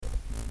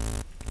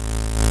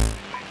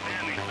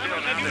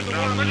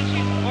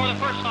emergency for the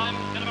first time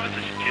in about...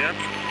 This is Jim,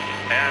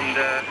 and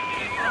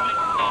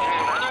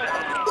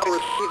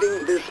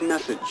receiving this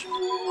message.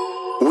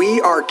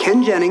 We are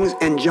Ken Jennings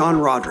and John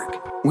Roderick.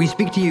 We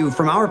speak to you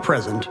from our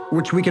present,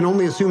 which we can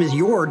only assume is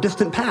your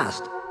distant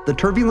past, the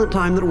turbulent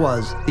time that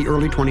was the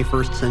early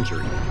 21st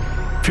century.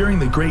 Fearing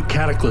the great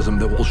cataclysm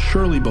that will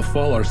surely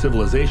befall our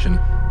civilization,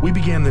 we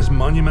began this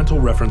monumental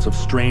reference of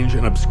strange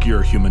and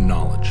obscure human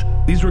knowledge.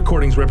 These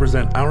recordings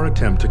represent our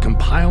attempt to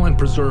compile and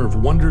preserve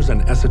wonders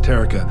and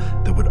esoterica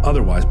that would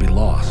otherwise be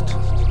lost.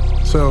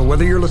 So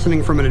whether you're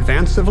listening from an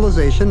advanced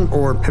civilization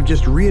or have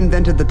just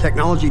reinvented the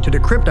technology to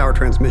decrypt our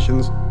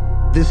transmissions,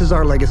 this is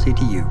our legacy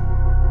to you.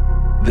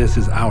 This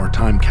is our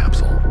time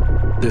capsule.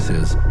 This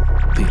is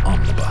the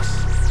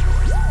Omnibus.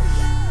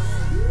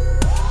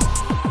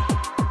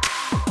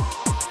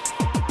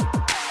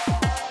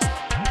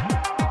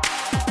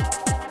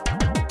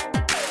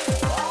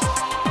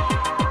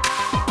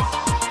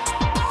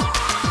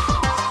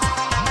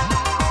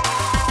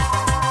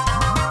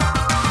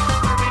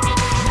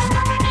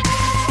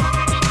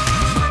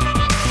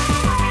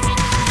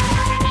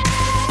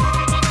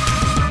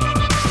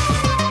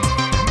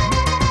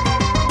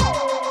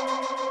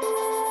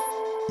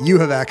 You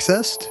have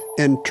accessed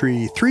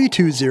entry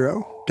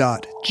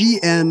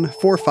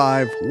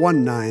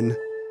 320.GN4519,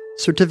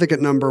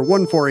 certificate number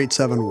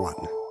 14871.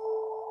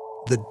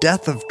 The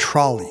Death of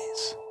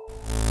Trolleys.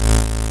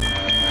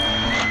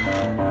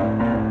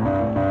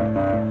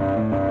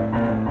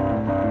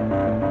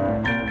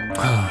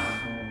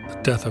 The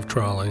death of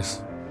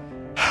trolleys.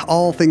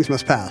 All things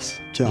must pass,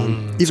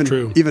 John. It's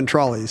true. Even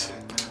trolleys.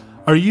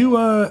 Are you,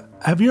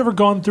 have you ever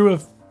gone through a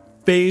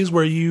phase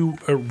where you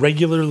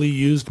regularly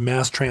used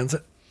mass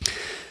transit?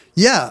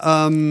 Yeah,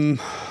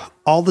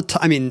 all the time.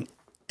 I mean,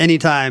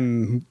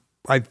 anytime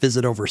I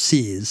visit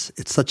overseas,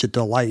 it's such a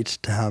delight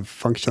to have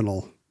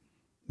functional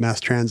mass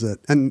transit.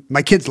 And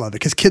my kids love it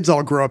because kids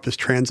all grow up as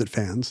transit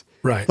fans.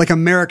 Right. Like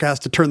America has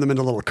to turn them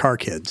into little car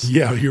kids.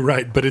 Yeah, you're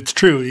right. But it's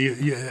true.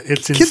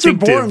 It's Kids are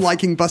instinctive. born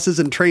liking buses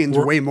and trains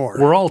way more.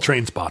 We're all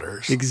train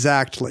spotters.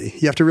 Exactly.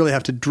 You have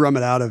to drum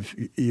it out of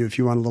you if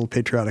you want a little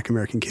patriotic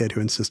American kid who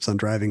insists on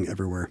driving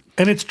everywhere.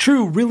 And it's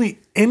true, really,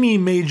 any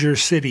major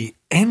city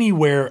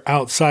anywhere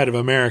outside of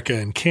America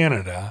and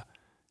Canada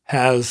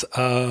has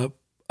a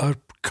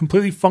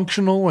completely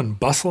functional and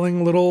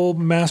bustling little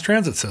mass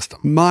transit system.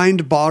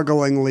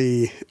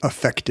 Mind-bogglingly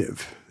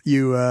effective.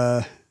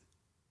 I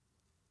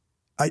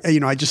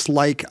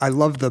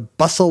love the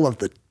bustle of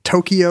the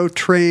Tokyo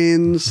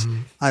trains.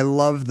 Mm-hmm. I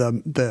love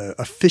the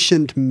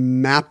efficient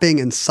mapping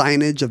and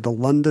signage of the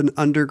London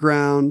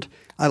Underground.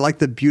 I like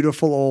the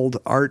beautiful old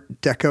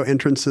Art Deco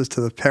entrances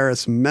to the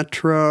Paris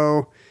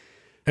Metro.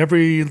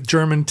 Every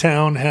German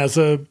town has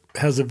a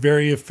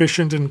very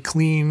efficient and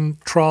clean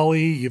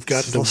trolley. You've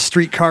got the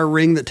streetcar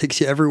ring that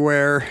takes you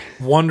everywhere.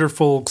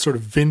 Wonderful sort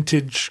of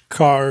vintage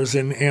cars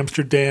in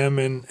Amsterdam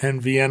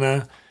and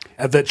Vienna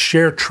that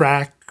share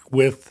track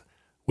with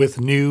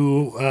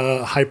new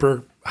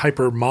hyper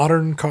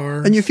modern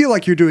cars. And you feel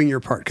like you're doing your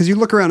part because you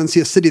look around and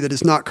see a city that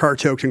is not car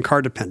choked and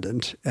car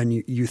dependent, and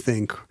you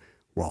think,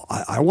 well,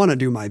 I want to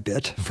do my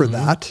bit for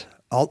that.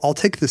 I'll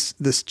take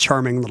this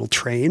charming little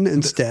train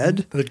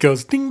instead. That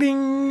goes ding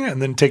ding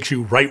and then takes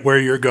you right where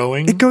you're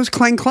going. It goes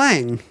clang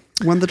clang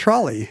when the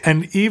trolley.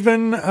 And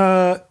even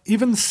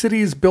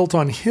cities built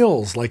on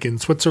hills, like in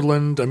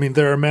Switzerland, I mean,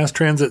 there are mass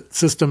transit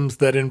systems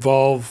that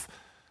involve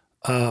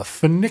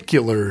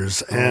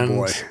funiculars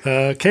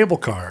and cable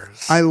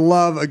cars. I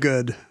love a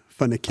good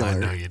funicular. I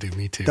know you do.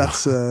 Me too.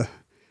 That's it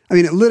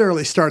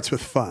literally starts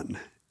with fun,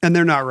 and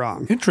they're not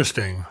wrong.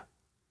 Interesting.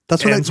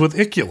 That's what ends with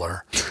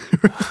icular,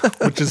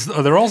 which is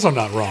they're also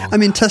not wrong. I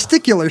mean,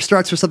 testicular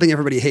starts with something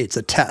everybody hates,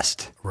 a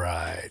test.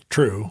 Right.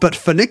 True. But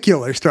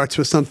funicular starts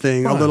with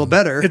something a little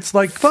better. It's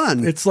like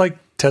fun. It's like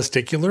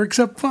testicular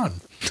except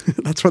fun.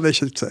 That's what they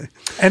should say.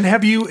 And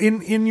have you,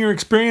 in your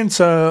experience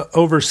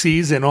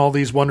overseas in all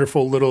these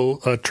wonderful little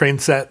train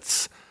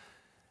sets,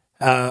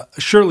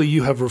 surely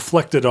you have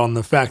reflected on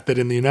the fact that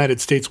in the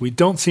United States we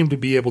don't seem to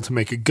be able to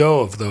make a go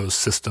of those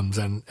systems.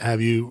 And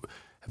have you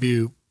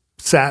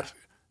sat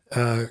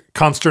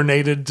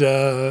consternated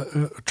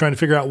trying to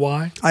figure out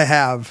why? I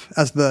have,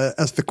 as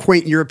the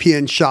quaint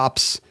European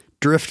shops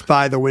drift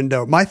by the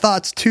window. My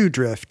thoughts too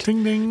drift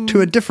ding, ding.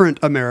 to a different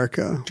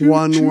America, choo,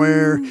 one choo.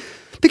 where,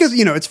 because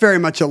it's very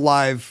much a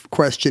live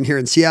question here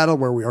in Seattle,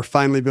 where we are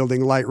finally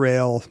building light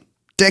rail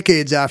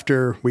decades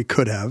after we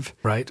could have,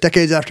 right?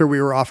 Decades after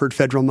we were offered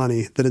federal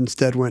money that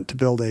instead went to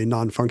build a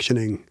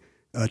non-functioning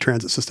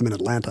transit system in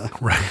Atlanta.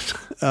 Right.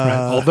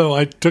 Although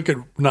I took it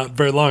not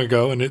very long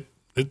ago, and it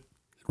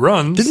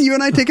runs. Didn't you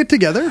and I take it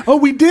together? Oh,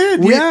 we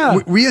did.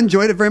 We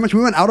enjoyed it very much.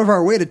 We went out of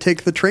our way to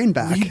take the train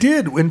back. We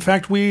did. In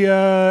fact, we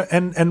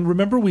and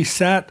remember we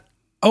sat.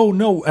 Oh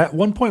no! At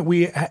one point,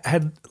 we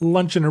had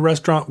lunch in a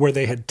restaurant where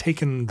they had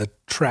taken the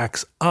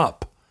tracks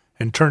up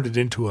and turned it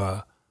into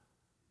a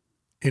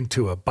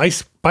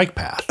bike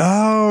path.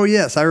 Oh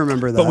yes, I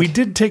remember that. But we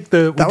did take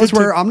the that was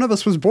where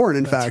Omnibus was born.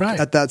 In fact, right.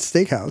 at that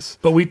steakhouse.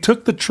 But we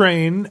took the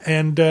train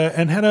and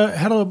had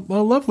a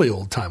lovely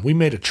old time. We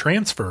made a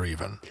transfer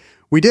even.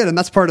 We did, and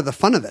that's part of the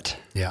fun of it.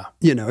 Yeah.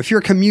 You know, if you're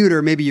a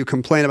commuter, maybe you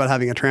complain about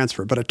having a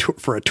transfer, but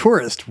for a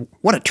tourist,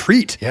 what a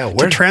treat. Yeah,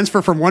 to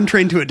transfer from one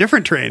train to a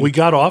different train. We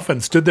got off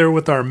and stood there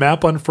with our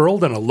map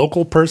unfurled, and a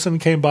local person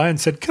came by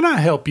and said, "Can I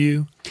help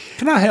you?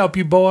 Can I help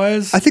you,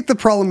 boys?" I think the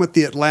problem with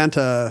the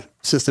Atlanta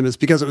system is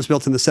because it was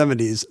built in the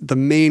 70s, the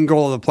main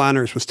goal of the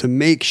planners was to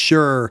make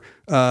sure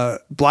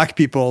black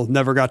people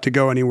never got to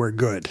go anywhere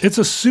good. It's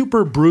a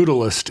super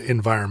brutalist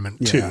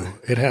environment, too. Yeah.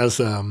 It has...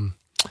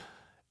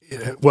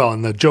 well,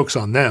 and the joke's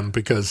on them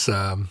because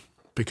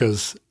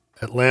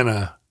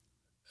Atlanta,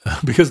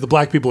 because the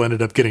black people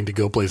ended up getting to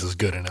go places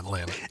good in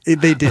Atlanta.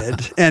 They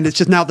did. And it's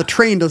just now the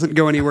train doesn't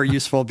go anywhere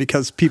useful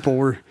because people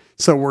were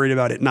so worried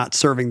about it not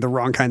serving the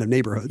wrong kind of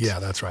neighborhoods. Yeah,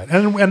 that's right.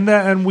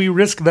 And we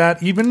risk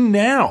that even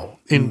now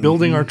in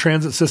building our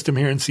transit system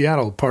here in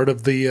Seattle. Part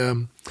of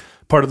the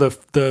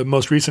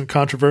most recent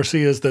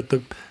controversy is that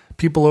the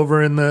people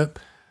over in the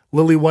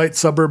lily white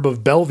suburb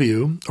of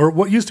Bellevue, or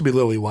what used to be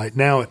lily white,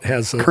 now it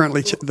has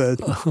currently the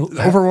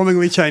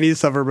overwhelmingly Chinese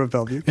suburb of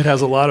Bellevue. It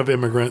has a lot of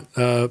immigrant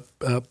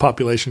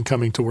population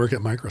coming to work at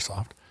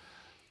Microsoft,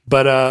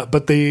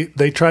 but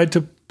they tried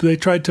to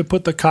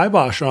put the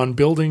kibosh on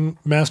building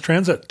mass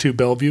transit to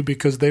Bellevue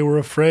because they were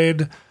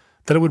afraid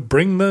that it would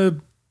bring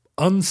the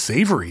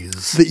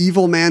unsavories. The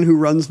evil man who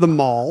runs the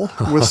mall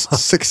was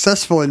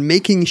successful in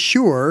making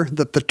sure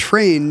that the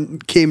train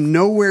came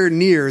nowhere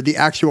near the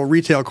actual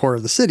retail core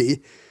of the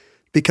city.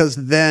 Because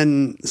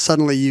then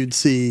suddenly you'd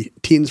see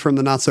teens from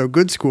the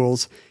not-so-good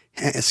schools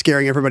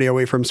scaring everybody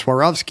away from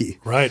Swarovski.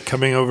 Right,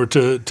 coming over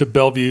to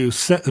Bellevue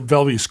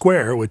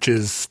Square, which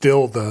is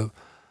still the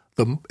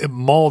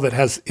mall that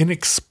has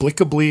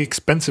inexplicably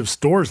expensive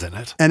stores in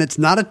it. And it's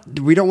not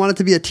we don't want it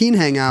to be a teen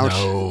hangout.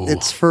 No.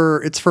 It's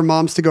for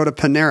moms to go to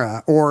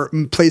Panera or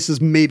places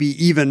maybe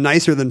even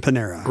nicer than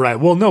Panera. Right.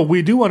 Well, no,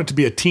 we do want it to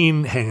be a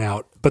teen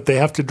hangout, but they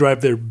have to drive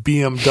their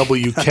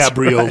BMW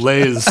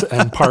cabriolets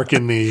and park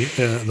in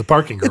the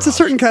parking garage. It's a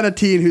certain kind of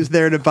teen who's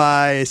there to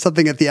buy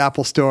something at the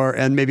Apple store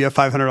and maybe a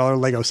 $500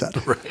 Lego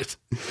set. Right.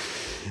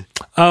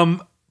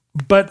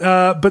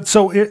 But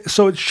so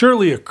it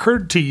surely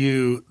occurred to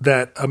you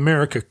that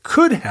America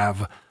could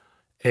have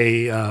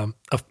a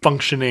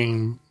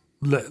functioning,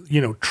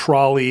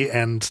 trolley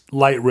and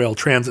light rail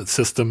transit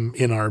system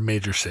in our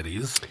major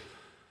cities.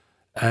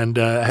 And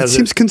it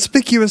seems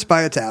conspicuous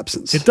by its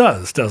absence. It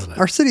does, doesn't it?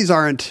 Our cities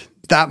aren't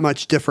that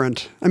much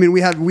different. I mean,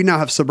 we now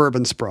have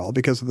suburban sprawl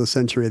because of the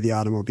century of the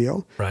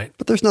automobile. Right.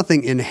 But there's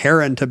nothing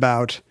inherent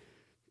about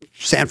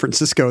San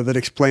Francisco that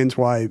explains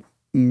why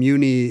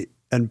Muni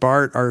and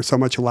BART are so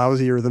much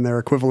lousier than their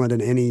equivalent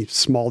in any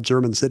small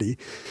German city.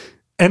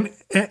 And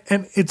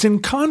it's in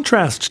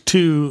contrast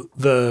to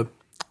the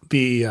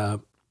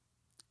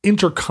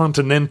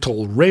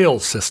intercontinental rail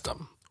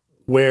system,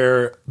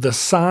 where the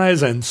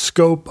size and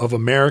scope of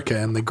America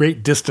and the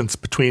great distance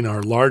between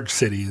our large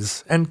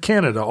cities and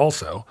Canada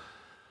also,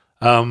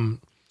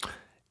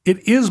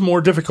 it is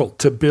more difficult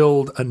to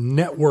build a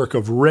network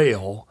of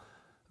rail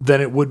than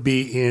it would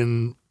be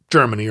in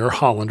Germany or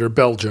Holland or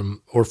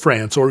Belgium or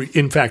France or,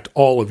 in fact,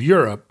 all of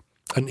Europe,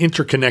 an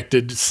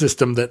interconnected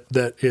system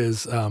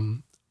that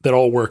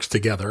all works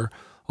together.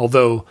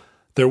 Although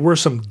there were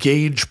some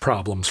gauge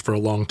problems for a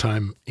long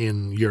time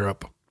in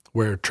Europe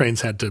where trains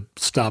had to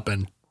stop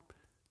and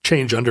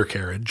change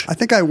undercarriage. I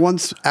think I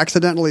once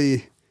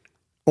accidentally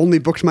only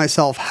booked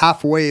myself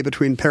halfway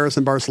between Paris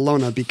and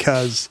Barcelona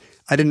because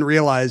I didn't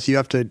realize you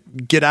have to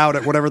get out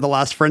at whatever the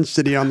last French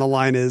city on the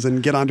line is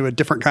and get onto a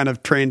different kind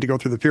of train to go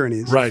through the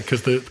Pyrenees. Right,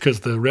 because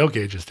the rail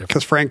gauge is different.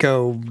 Because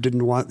Franco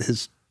didn't want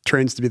his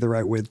trains to be the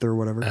right width or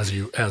whatever.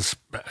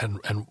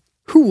 And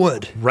who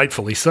would?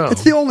 Rightfully so.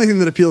 It's the only thing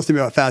that appeals to me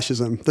about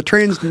fascism. The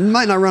trains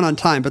might not run on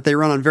time, but they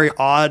run on very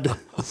odd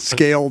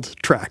scaled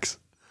tracks.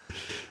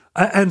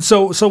 And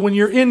so when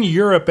you're in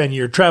Europe and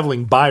you're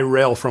traveling by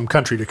rail from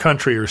country to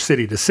country or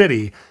city to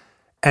city,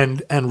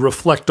 and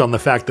reflect on the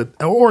fact that,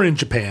 or in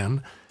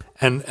Japan,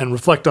 and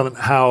reflect on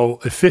how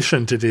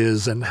efficient it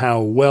is and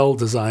how well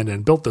designed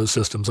and built those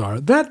systems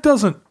are, that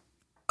doesn't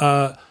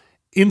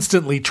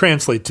instantly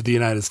translate to the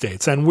United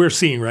States. And we're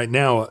seeing right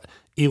now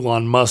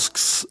Elon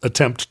Musk's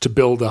attempt to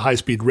build a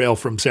high-speed rail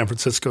from San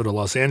Francisco to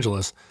Los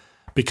Angeles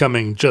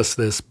becoming just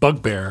this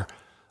bugbear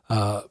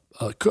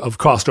of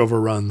cost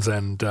overruns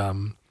and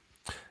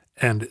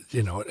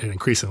it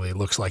increasingly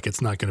looks like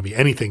it's not going to be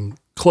anything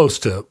close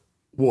to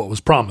what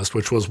was promised,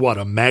 which was a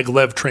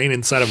maglev train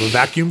inside of a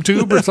vacuum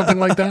tube or something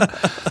like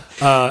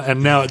that.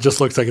 And now it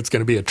just looks like it's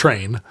going to be a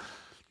train.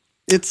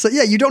 It's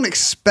you don't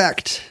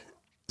expect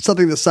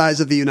something the size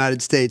of the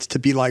United States to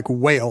be like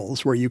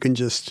Wales, where you can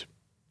just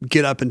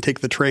get up and take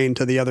the train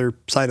to the other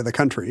side of the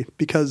country,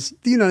 because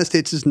the United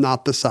States is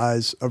not the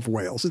size of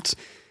Wales.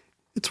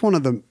 It's one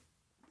of the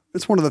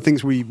It's one of the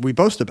things we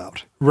boast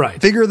about. Right.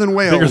 Bigger than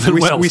Wales. Bigger than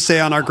Wales. We say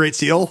on our Great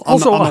Seal on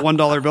Also, the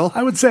 $1 bill.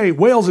 I would say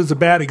Wales is a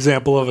bad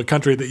example of a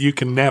country that you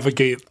can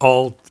navigate to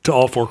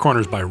all four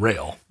corners by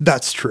rail.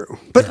 That's true.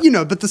 But,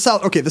 but the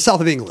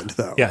South of England,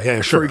 though.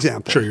 Yeah, sure. For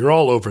example. Sure, you're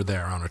all over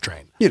there on a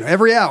train.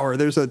 Every hour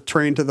there's a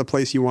train to the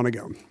place you want to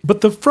go.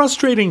 But the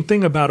frustrating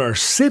thing about our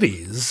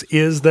cities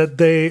is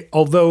that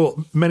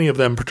although many of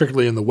them,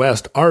 particularly in the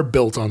West, are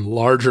built on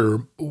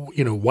larger,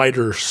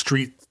 wider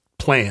street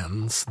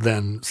plans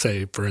than,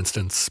 say, for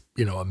instance,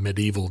 a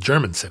medieval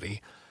German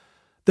city,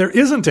 there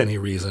isn't any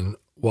reason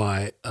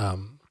why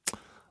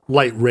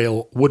light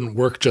rail wouldn't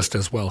work just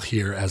as well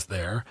here as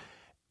there.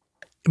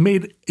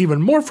 Made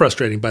even more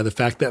frustrating by the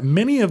fact that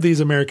many of these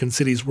American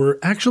cities were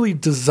actually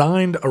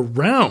designed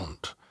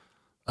around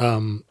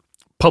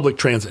public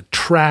transit,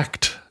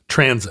 tracked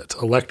transit,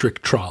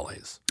 electric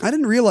trolleys. I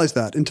didn't realize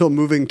that until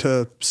moving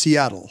to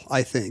Seattle,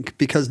 I think,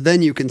 because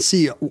then you can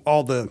see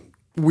all the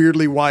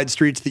weirdly wide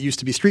streets that used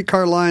to be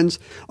streetcar lines,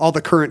 all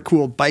the current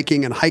cool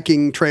biking and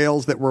hiking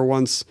trails that were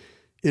once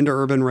into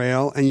urban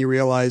rail, and you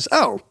realize,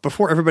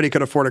 before everybody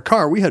could afford a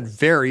car, we had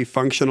very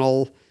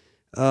functional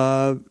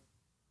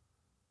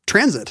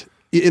transit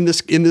in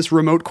this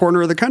remote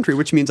corner of the country,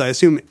 which means I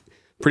assume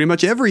pretty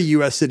much every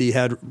U.S. city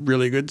had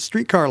really good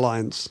streetcar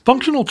lines.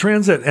 Functional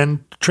transit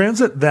and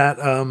transit that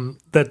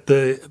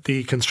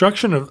the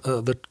construction of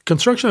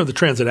the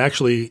transit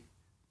actually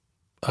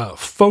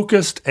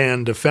focused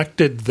and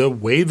affected the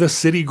way the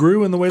city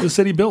grew and the way the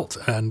city built.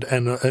 And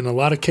in a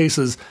lot of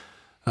cases,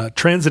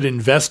 transit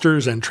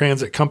investors and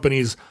transit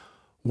companies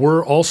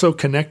were also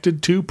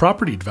connected to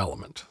property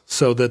development,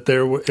 so that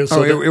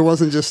it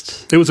wasn't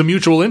just, it was a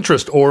mutual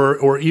interest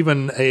or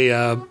even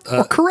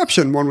or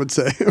corruption, one would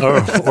say,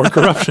 or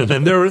corruption.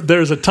 And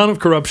there's a ton of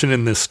corruption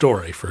in this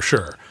story for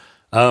sure.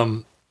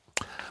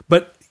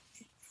 But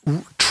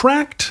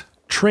tracked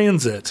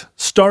transit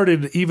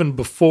started even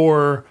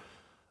before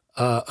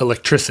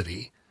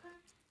electricity.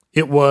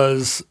 It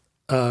was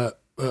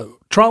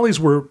trolleys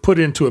were put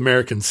into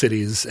American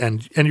cities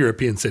and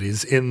European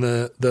cities in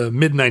the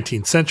mid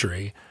 19th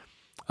century,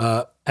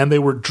 and they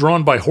were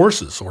drawn by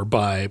horses or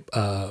by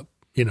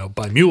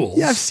mules.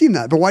 Yeah, I've seen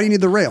that. But why do you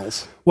need the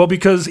rails? Well,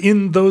 because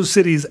in those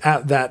cities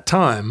at that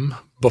time,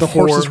 the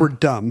horses were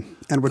dumb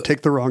and would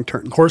take the wrong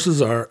turn.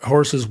 Horses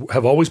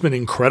have always been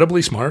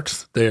incredibly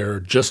smart. They're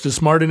just as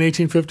smart in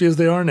 1850 as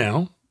they are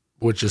now,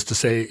 which is to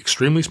say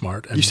extremely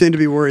smart. And you seem to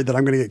be worried that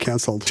I'm going to get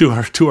canceled. To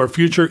our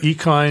future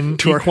equine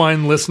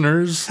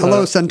listeners.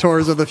 Hello,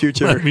 centaurs of the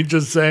future. Let me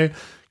just say,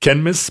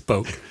 Ken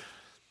misspoke.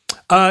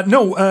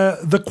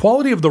 The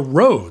quality of the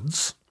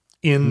roads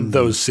in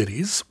those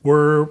cities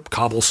were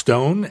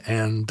cobblestone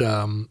and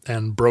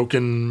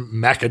broken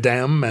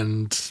macadam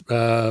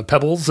and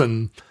pebbles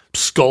and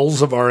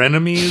skulls of our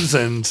enemies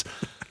and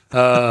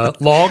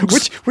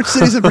logs. Which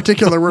cities in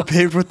particular were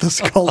paved with the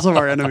skulls of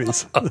our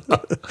enemies?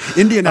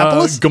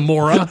 Indianapolis,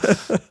 Gomorrah,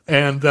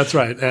 and that's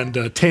right,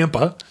 and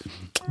Tampa,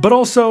 but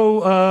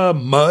also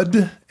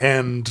mud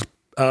and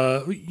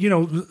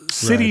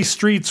city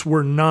streets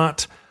were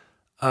not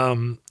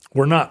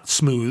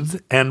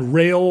smooth, and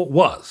rail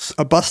was.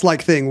 A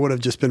bus-like thing would have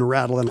just been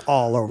rattling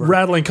all over,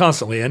 rattling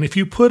constantly. And if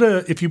you put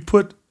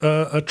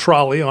a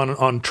trolley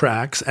on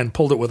tracks and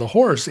pulled it with a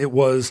horse, it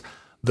was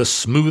the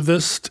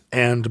smoothest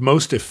and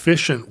most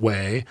efficient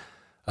way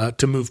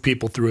to move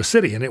people through a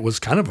city, and it was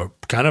kind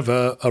of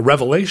a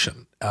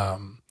revelation.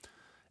 And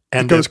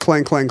it goes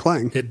clang, clang,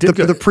 clang. It did.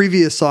 The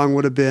previous song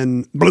would have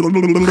been went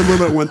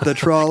the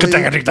trolley.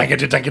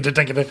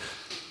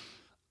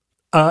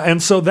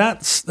 And so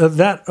that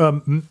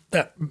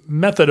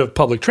method of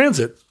public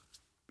transit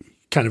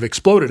kind of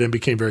exploded and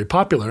became very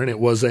popular, and it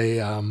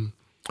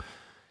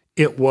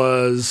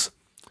was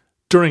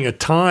during a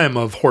time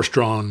of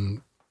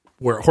horse-drawn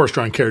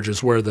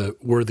carriages were the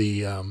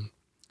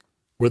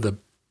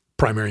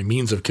primary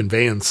means of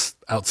conveyance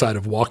outside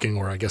of walking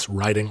or I guess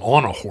riding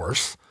on a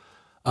horse.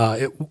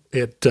 It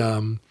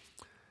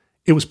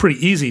was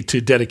pretty easy to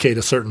dedicate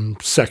a certain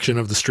section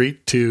of the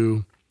street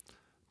to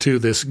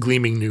this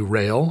gleaming new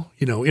rail,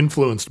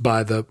 influenced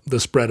by the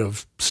spread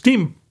of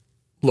steam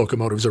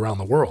locomotives around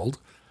the world.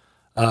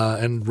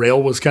 And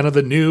rail was kind of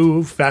the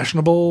new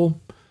fashionable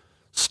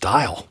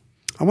style.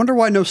 I wonder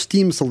why no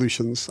steam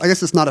solutions. I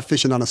guess it's not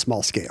efficient on a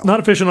small scale. Not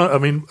efficient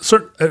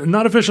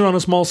on a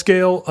small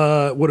scale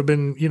would have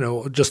been,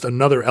 just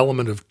another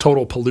element of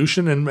total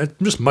pollution, and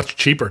just much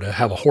cheaper to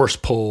have a horse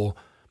pull,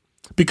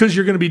 because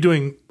you're going to be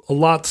doing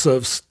lots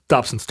of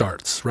stops and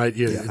starts, right?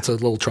 It's a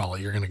little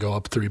trolley. You're going to go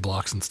up 3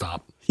 blocks and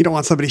stop. You don't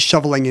want somebody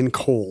shoveling in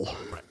coal.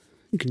 Right.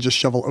 You can just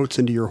shovel oats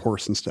into your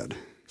horse instead.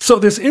 So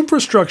this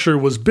infrastructure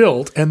was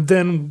built, and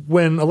then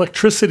when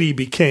electricity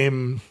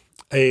became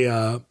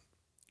a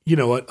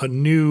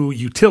new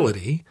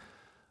utility,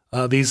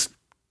 these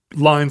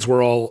lines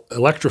were all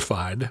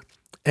electrified,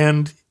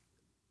 and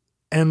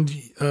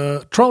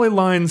trolley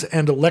lines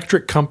and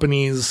electric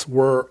companies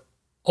were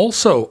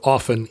also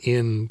often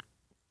in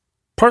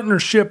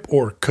partnership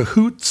or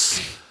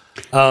cahoots.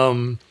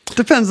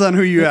 Depends on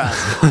who you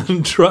ask.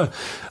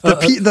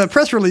 The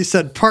press release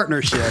said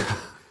partnership.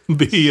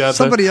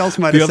 Somebody else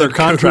might the have other said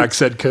contract cahoots.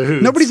 said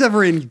cahoots. Nobody's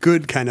ever in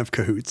good kind of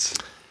cahoots.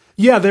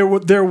 Yeah, there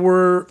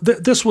were.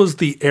 This was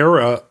the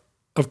era,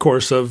 of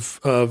course, of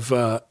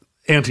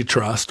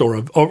antitrust or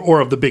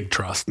of the big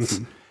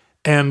trusts,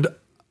 and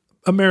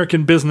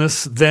American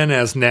business then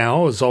as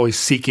now is always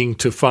seeking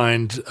to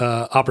find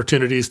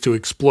opportunities to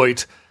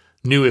exploit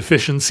new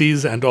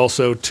efficiencies and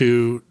also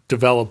to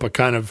develop a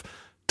kind of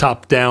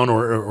top-down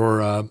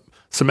or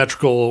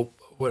symmetrical.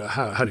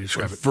 How do you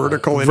describe it?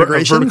 Vertical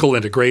integration. Vertical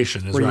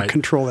integration is Where right. you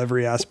control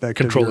every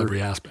aspect.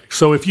 Every aspect.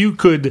 So if you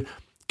could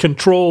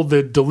control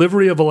the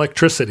delivery of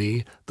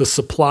electricity, the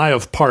supply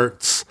of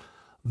parts,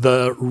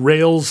 the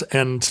rails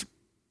and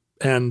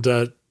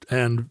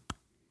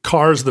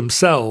cars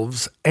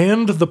themselves,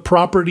 and the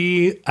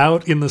property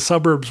out in the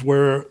suburbs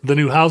where the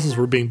new houses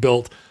were being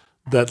built,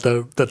 that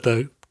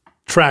the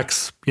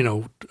tracks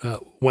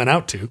went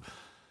out to,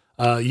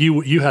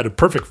 you had a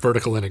perfect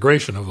vertical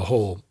integration of a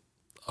whole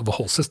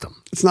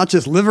system. It's not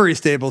just livery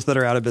stables that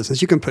are out of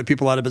business. You can put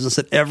people out of business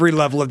at every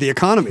level of the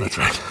economy. That's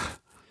right.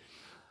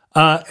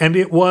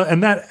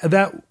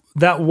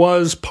 That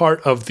was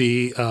part of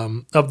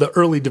the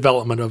early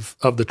development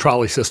of the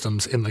trolley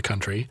systems in the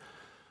country.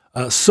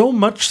 So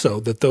much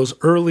so that those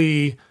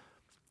early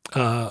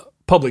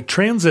public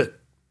transit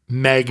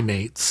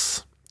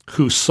magnates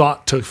who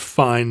sought to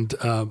find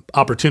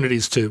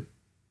opportunities to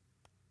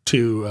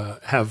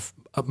have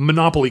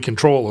monopoly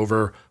control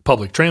over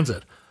public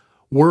transit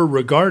were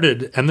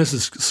regarded, and this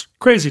is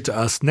crazy to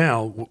us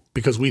now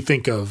because we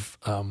think of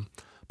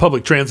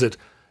public transit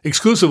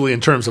exclusively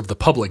in terms of the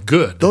public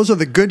good. Those are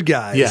the good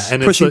guys,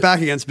 and pushing back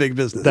against big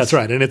business. That's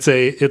right, and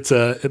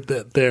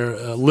they're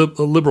a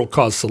liberal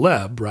cause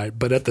celeb, right?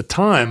 But at the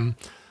time,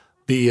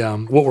 the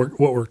what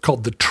were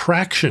called the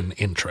traction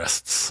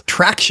interests.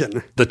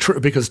 Traction,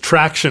 because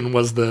traction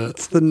was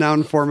it's the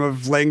noun form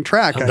of laying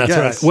track. I that's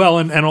guess. right. Well,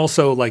 and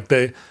also like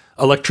the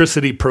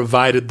electricity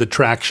provided the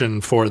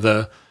traction for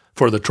the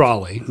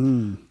trolley.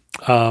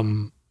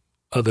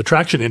 The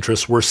traction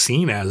interests were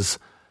seen as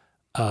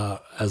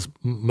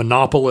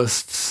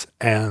monopolists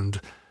and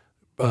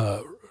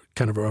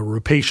kind of a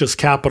rapacious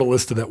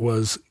capitalist that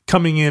was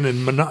coming in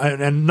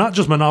and not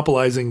just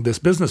monopolizing this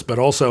business, but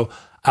also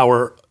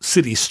our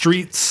city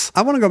streets.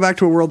 I want to go back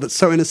to a world that's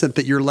so innocent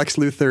that your Lex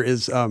Luthor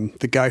is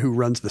the guy who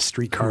runs the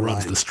streetcar line.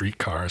 Runs the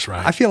streetcars,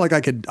 right? I feel like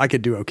I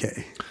could do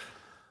okay.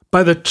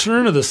 By the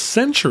turn of the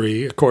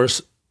century, of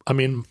course, I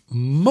mean,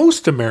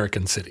 most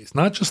American cities,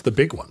 not just the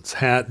big ones,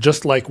 had,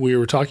 just like we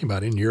were talking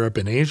about in Europe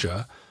and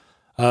Asia,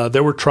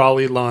 there were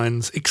trolley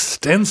lines,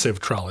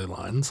 extensive trolley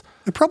lines.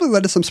 It probably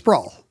led to some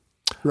sprawl,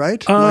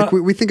 right? Like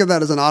we think of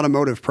that as an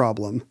automotive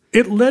problem.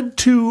 It led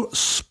to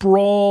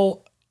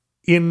sprawl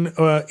in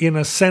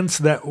a sense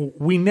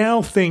that we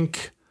now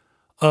think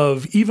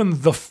of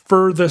even the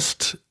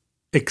furthest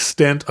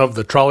extent of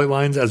the trolley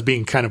lines as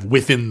being kind of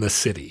within the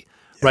city,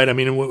 right? I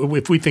mean,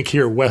 if we think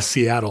here West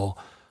Seattle,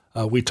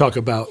 we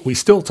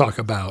still talk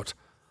about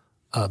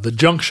the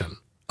junction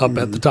up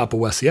at the top of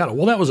West Seattle.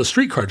 Well, that was a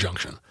streetcar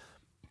junction.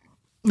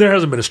 There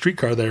hasn't been a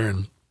streetcar there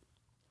in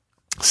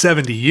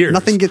 70 years.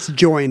 Nothing gets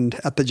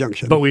joined at the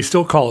junction. But we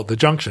still call it the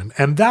junction.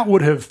 And that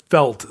would have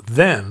felt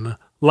then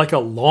like a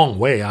long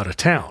way out of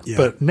town. Yeah.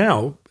 But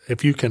now,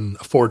 if you can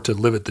afford to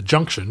live at the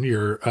junction,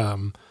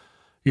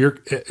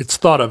 it's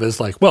thought of as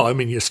like, well, I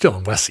mean, you're still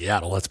in West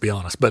Seattle, let's be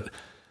honest. But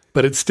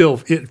it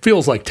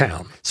feels like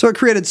town. So it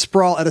created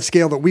sprawl at a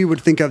scale that we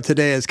would think of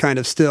today as kind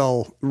of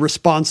still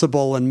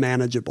responsible and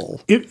manageable.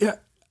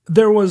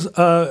 There was,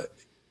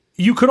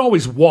 you could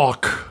always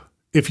walk.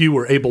 If you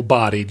were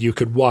able-bodied, you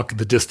could walk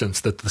the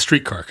distance that the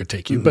streetcar could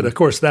take you. But of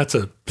course, that's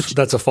a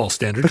false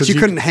standard. But you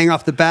couldn't hang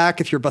off the back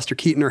if you're Buster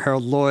Keaton or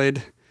Harold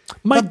Lloyd.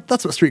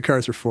 That's what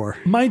streetcars are for.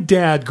 My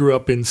dad grew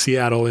up in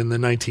Seattle in the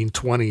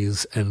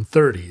 1920s and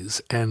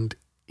 30s, and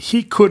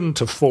he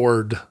couldn't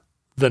afford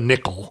the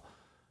nickel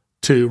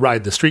to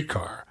ride the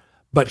streetcar.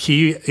 But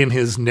he, in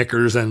his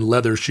knickers and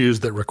leather shoes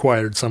that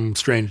required some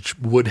strange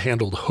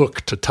wood-handled hook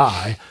to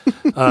tie,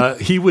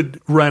 he would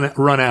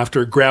run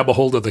after, grab a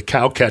hold of the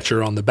cow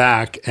catcher on the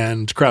back,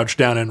 and crouch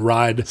down and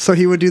ride. So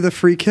he would do the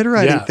free kid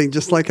riding thing,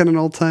 just like in an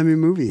old-timey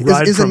movie.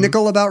 Is a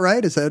nickel about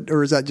right? Is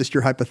that just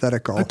your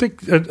hypothetical? I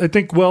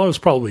think. Well, it was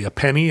probably a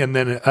penny, and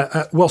then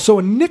so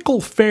a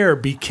nickel fare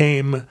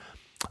became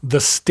the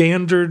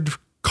standard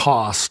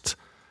cost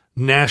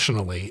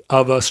nationally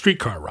of a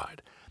streetcar ride.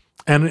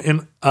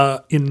 And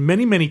in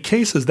many, many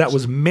cases, that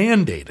was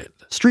mandated.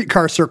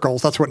 Streetcar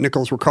circles, that's what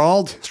nickels were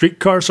called.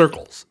 Streetcar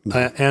circles.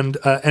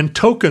 And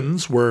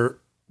tokens were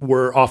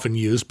often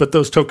used, but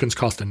those tokens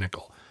cost a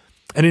nickel.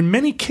 And in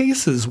many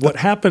cases, what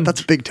happened...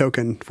 That's a big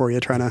token for you,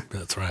 trying to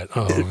that's right.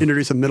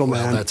 introduce a middleman.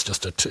 Well, that's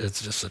just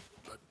a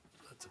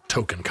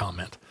token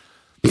comment.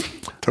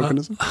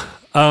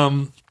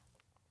 Tokenism?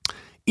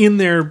 In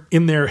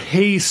their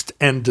haste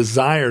and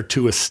desire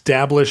to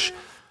establish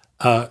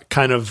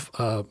kind of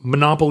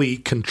monopoly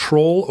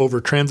control over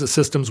transit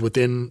systems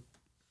within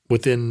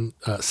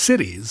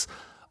cities,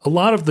 a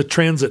lot of the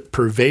transit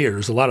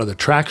purveyors, a lot of the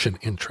traction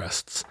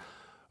interests,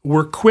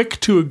 were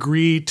quick to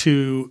agree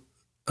to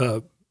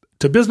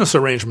business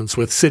arrangements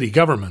with city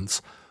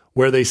governments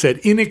where they said,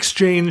 in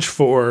exchange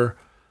for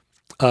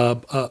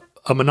a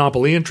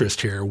monopoly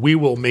interest here, we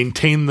will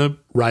maintain the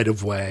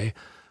right-of-way,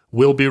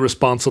 we'll be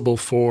responsible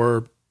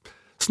for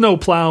snow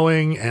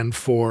plowing and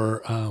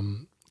for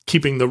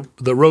keeping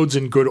the roads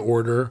in good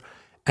order,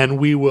 and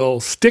we will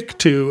stick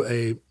to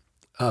a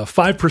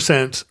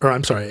 5-cent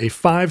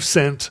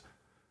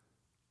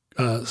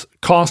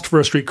cost for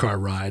a streetcar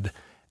ride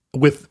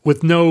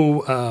with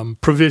no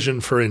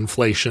provision for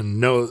inflation.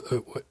 No,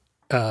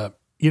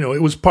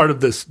 it was part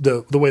of this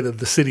the way that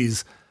the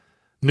cities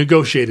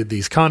negotiated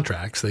these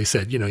contracts. They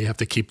said, you have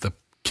to keep the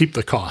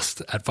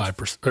cost at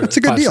 5%. That's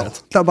a good deal.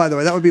 Now, by the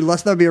way, that would be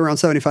less. That would be around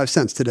 75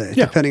 cents today,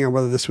 Yeah. depending on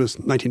whether this was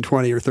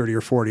 1920 or 30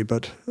 or 40.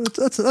 But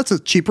that's a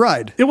cheap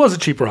ride. It was a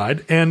cheap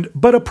ride,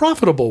 but a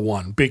profitable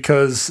one,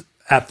 because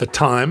at the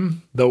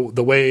time,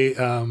 the way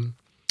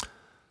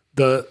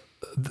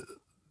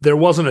there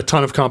wasn't a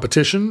ton of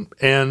competition,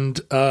 and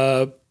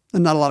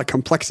And not a lot of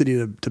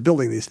complexity to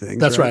building these things.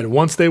 that's right.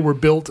 Once they were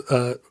built,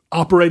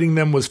 operating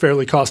them was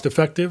fairly cost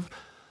effective.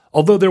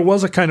 Although there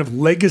was a kind of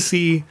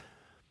legacy,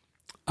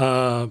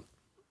 a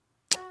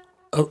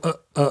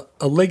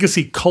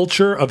legacy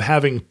culture of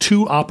having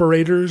 2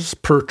 operators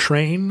per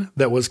train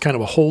that was kind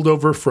of a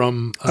holdover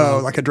from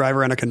like a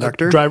driver and a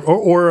conductor?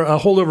 or a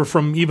holdover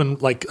from even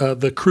like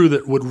the crew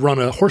that would run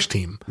a horse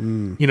team.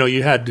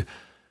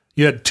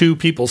 You had 2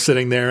 people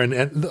sitting there,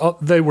 and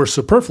they were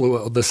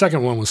superfluous. The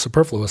second one was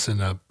superfluous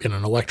in an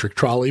electric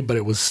trolley, but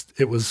it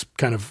was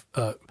kind of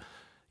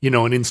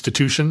an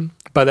institution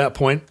by that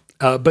point.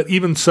 But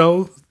even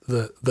so,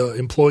 the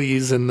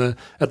employees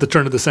at the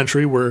turn of the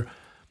century were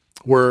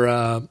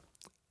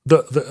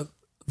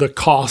the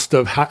cost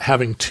of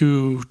having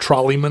 2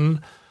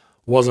 trolleymen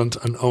wasn't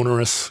an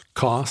onerous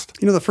cost.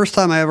 The first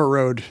time I ever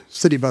rode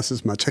city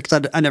buses much,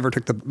 because I never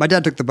my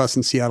dad took the bus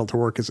in Seattle to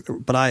work,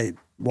 but I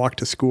walked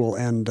to school.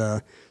 And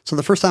so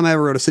the first time I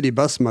ever rode a city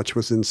bus much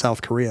was in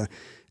South Korea.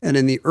 And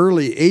in the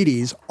early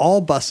 80s,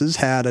 all buses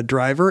had a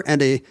driver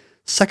and a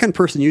second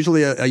person,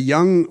 usually a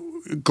young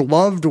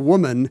gloved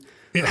woman.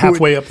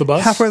 Halfway up the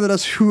bus? Halfway up the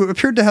bus, who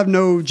appeared to have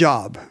no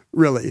job,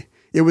 really.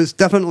 It was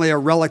definitely a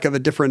relic of a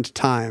different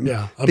time.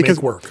 Yeah, because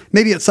make work.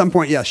 Maybe at some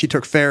point, she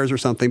took fares or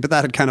something, but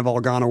that had kind of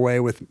all gone away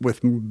with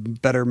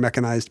better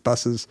mechanized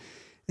buses.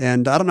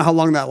 And I don't know how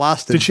long that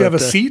lasted. Did she have a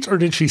seat, or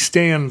did she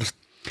stand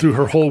through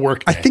her whole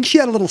work day? I think she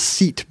had a little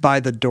seat by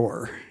the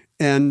door.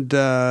 And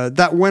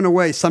that went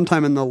away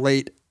sometime in the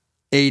late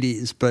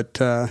 80s, but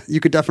you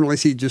could definitely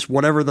see just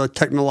whatever the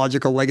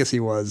technological legacy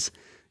was.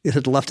 It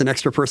had left an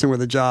extra person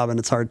with a job, and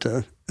it's hard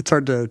to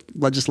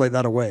legislate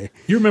that away.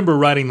 You remember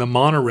riding the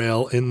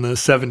monorail in the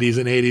 70s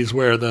and 80s,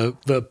 where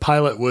the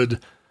pilot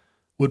would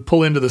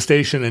pull into the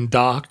station and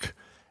dock,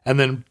 and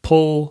then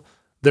pull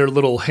their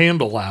little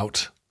handle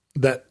out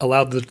that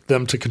allowed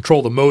them to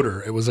control the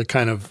motor. It was a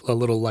kind of a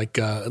little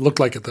it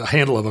looked like the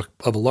handle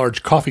of a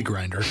large coffee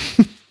grinder.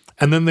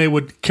 And then they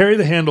would carry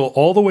the handle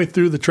all the way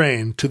through the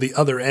train to the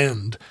other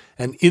end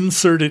and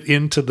insert it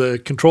into the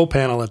control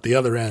panel at the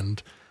other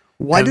end.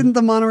 Why didn't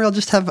the monorail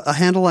just have a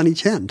handle on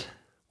each end?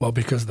 Well,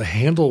 because the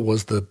handle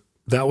was the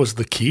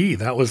key.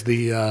 That was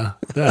the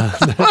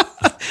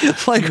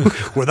It's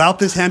like without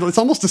this handle, it's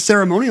almost a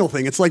ceremonial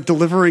thing. It's like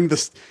delivering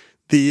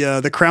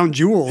the crown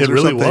jewels. It or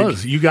really something.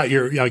 was. You got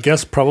I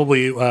guess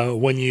probably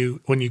when you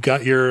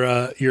got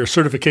your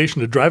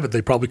certification to drive it,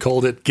 they probably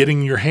called it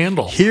getting your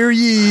handle. Hear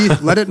ye,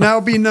 let it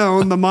now be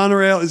known, the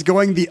monorail is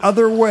going the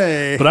other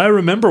way. But I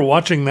remember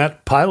watching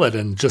that pilot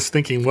and just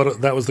thinking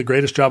that was the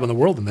greatest job in the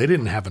world, and they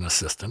didn't have an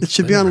assistant. It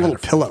should They be on a never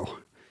little had pillow.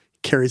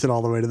 Carries it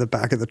all the way to the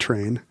back of the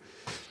train.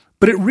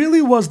 But it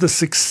really was the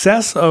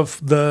success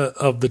of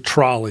the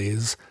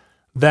trolleys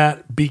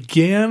that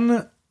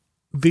began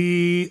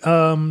the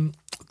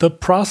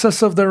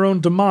process of their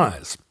own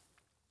demise.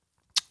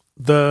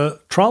 The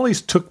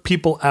trolleys took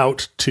people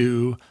out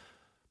to,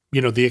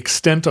 the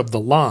extent of the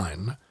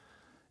line.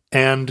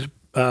 And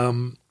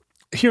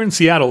here in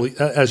Seattle,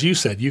 as you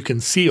said, you can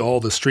see all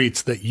the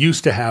streets that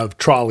used to have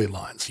trolley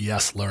lines,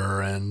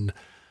 Yesler and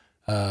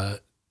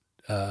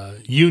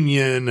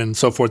Union and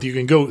so forth. You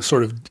can go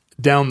sort of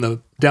down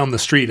the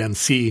street and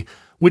see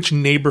which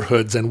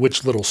neighborhoods and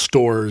which little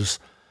stores,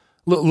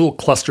 little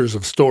clusters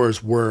of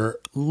stores were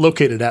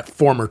located at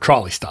former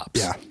trolley stops.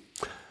 Yeah.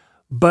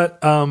 But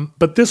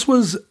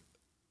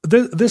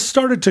this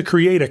started to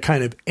create a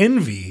kind of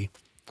envy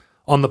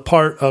on the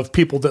part of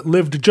people that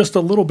lived just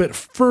a little bit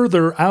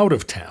further out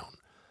of town.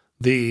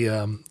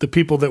 The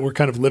people that were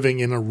kind of living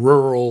in a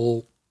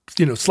rural,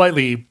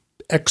 slightly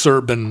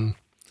exurban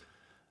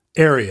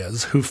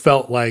areas, who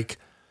felt like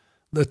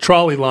the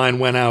trolley line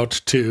went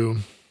out to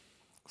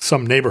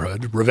some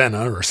neighborhood,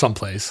 Ravenna or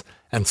someplace,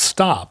 and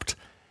stopped.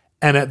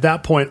 And at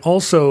that point,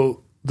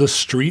 also, the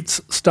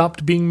streets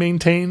stopped being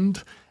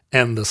maintained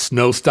and the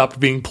snow stopped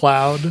being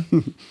plowed.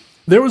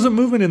 There was a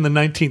movement in the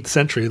 19th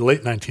century,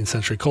 late 19th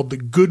century, called the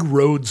Good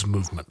Roads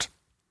Movement,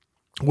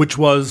 which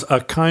was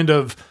a kind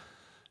of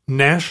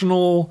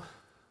national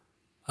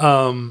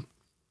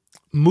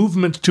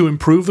movement to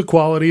improve the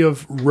quality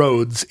of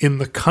roads in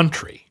the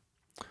country.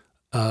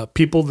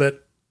 people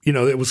that,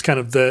 it was kind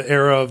of the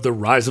era of the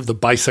rise of the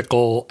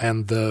bicycle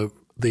and the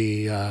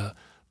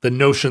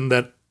notion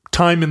that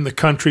time in the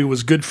country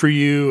was good for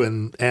you.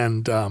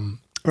 And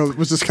Well,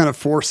 was this kind of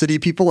for city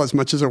people as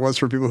much as it was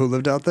for people who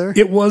lived out there?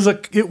 it was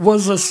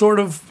a sort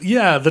of,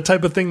 the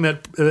type of thing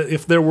that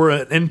if there were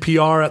an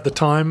NPR at the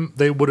time,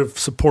 they would have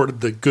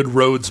supported the Good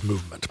Roads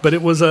movement. But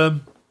it was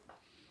an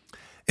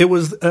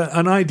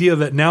idea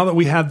that now that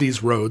we had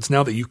these roads,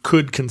 now that you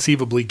could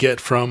conceivably get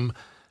from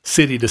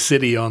city to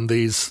city on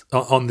this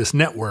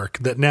network,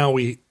 that now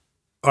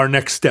our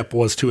next step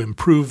was to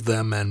improve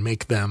them and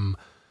make them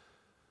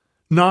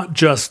not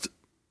just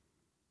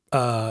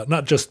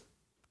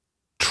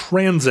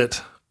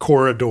transit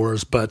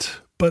corridors, but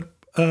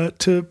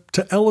to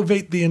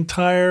elevate the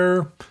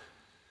entire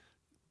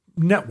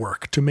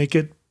network, to make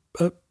it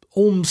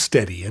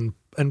homesteady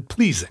and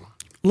pleasing.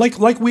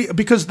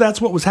 Because that's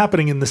what was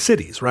happening in the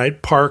cities,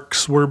 right?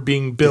 Parks were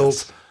being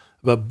built,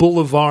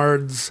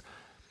 boulevards,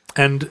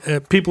 and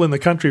people in the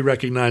country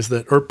recognized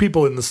that, or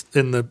people in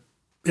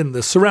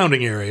the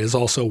surrounding areas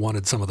also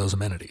wanted some of those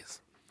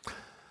amenities.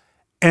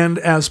 And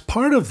as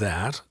part of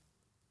that,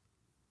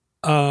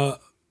 the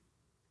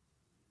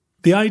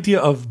idea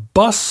of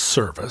bus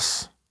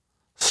service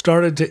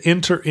started to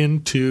enter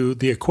into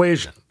the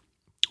equation.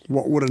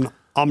 What would an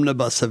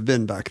omnibus have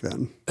been back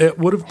then? It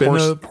would have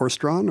been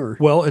horse-drawn,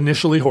 or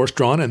initially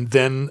horse-drawn, and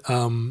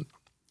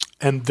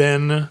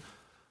then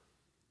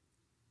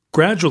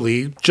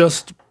gradually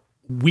just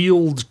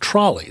wheeled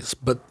trolleys,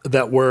 but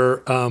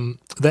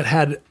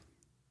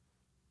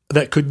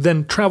that could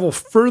then travel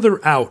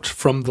further out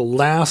from the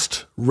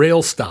last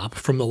rail stop,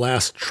 from the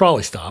last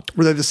trolley stop.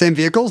 Were they the same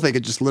vehicles? They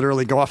could just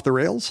literally go off the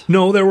rails?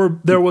 No,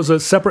 there was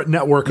a separate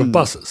network of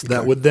buses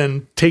that would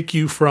then take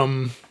you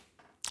from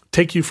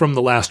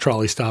the last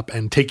trolley stop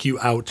and take you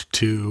out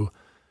to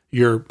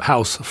your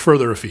house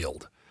further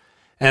afield.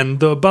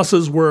 And the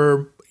buses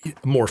were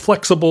more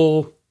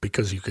flexible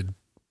because you could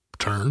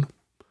turn.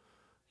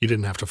 You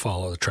didn't have to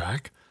follow the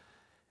track.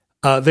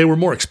 They were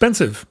more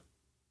expensive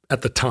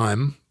at the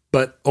time,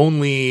 but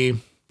only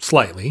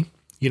slightly,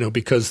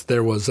 because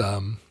there was,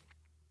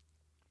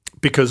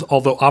 because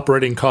although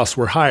operating costs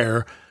were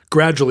higher,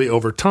 gradually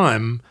over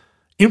time,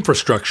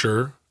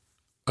 infrastructure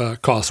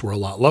costs were a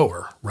lot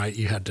lower, right?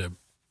 You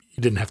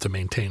didn't have to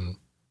maintain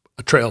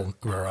a track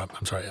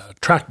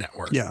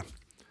network. Yeah.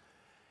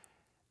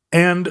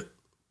 And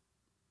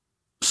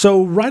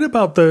so right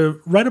about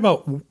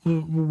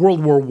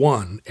World War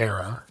I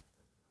era,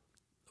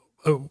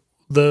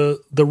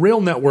 the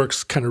rail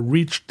networks kind of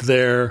reached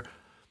their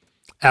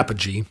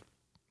apogee,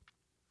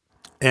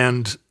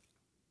 and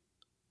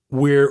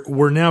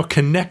we're now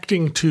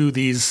connecting to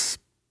these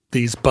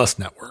bus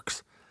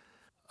networks.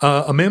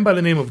 A man by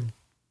the name of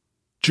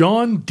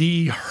John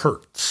D.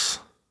 Hertz,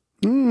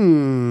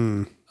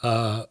 and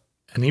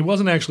he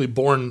wasn't actually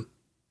born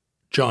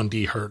John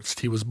D. Hertz.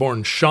 He was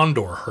born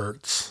Sándor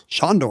Hertz.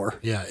 Sándor?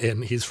 Yeah,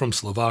 and he's from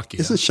Slovakia.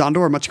 Isn't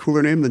Sándor a much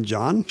cooler name than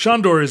John?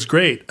 Sándor is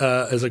great,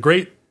 is a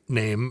great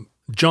name.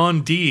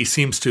 John D.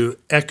 seems to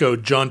echo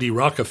John D.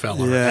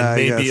 Rockefeller, and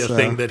maybe a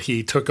thing that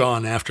he took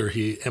on after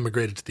he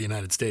emigrated to the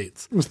United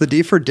States. Was the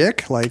D for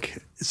Dick?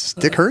 Like, is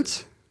Dick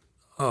Hertz?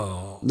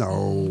 Oh.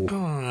 No.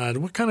 God,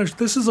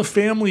 this is a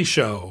family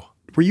show.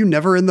 Were you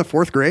never in the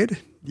fourth grade?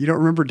 You don't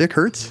remember Dick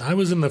Hertz? I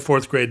was in the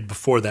fourth grade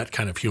before that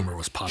kind of humor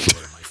was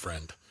popular, my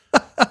friend.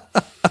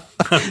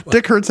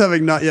 Dick Hertz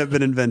having not yet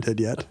been invented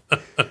yet.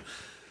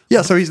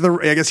 Yeah, so he's the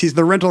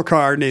rental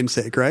car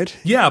namesake, right?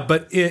 Yeah,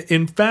 but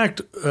in fact,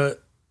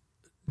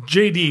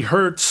 J.D.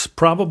 Hertz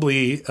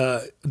probably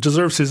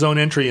deserves his own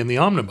entry in the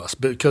omnibus,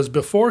 because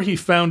before he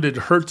founded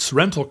Hertz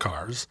Rental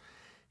Cars,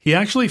 he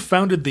actually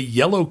founded the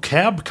Yellow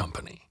Cab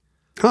Company.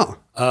 Huh.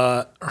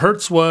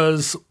 Hertz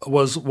was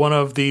one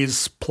of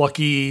these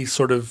plucky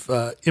sort of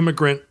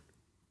immigrant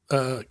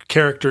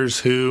characters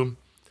who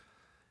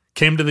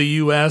came to the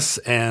U.S.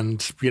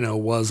 and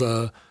was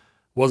a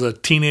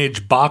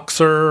teenage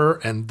boxer,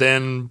 and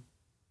then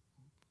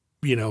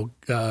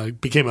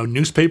became a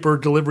newspaper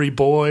delivery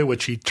boy,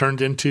 which he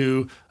turned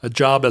into a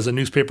job as a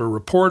newspaper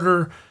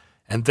reporter,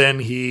 and then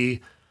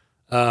he.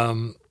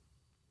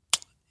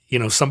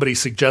 Somebody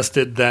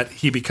suggested that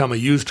he become a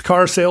used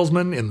car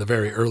salesman in the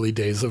very early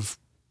days of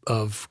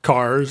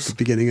cars. The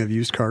beginning of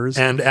used cars.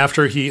 And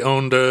after he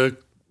owned a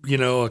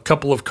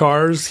couple of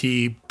cars,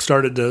 he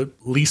started to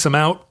lease them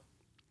out.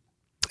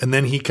 And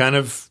then he kind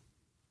of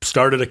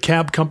started a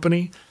cab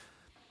company.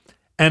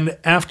 And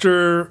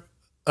after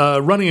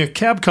running a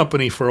cab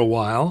company for a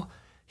while,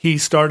 he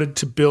started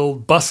to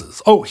build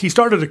buses. Oh, he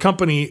started a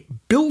company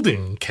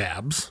building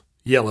cabs,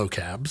 yellow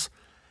cabs.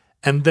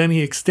 And then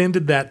he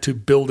extended that to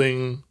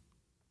building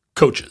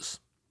coaches,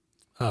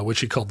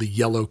 which he called the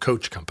Yellow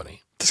Coach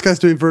Company. This guy's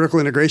doing vertical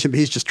integration, but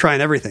he's just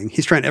trying everything.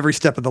 He's trying every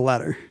step of the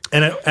ladder.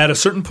 And at a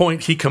certain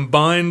point, he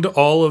combined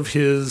all of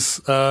his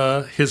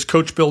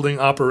coach building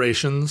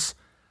operations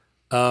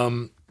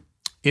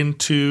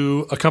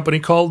into a company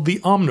called the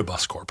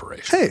Omnibus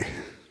Corporation. Hey.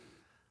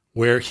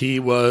 Where he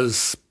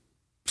was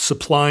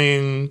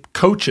supplying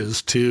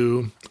coaches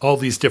to all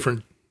these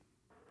different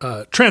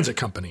transit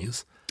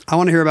companies. I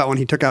want to hear about when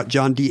he took out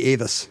John D.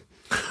 Avis.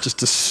 Just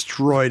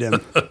destroyed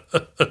him.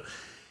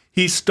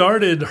 He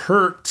started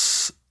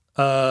Hertz,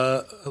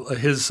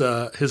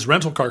 his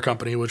rental car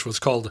company, which was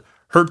called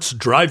Hertz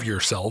Drive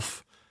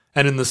Yourself,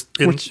 and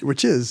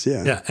which is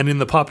and in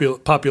the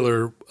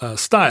popular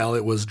style,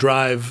 it was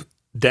Drive-UR-Self.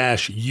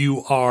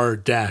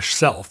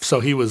 So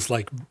he was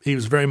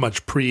very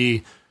much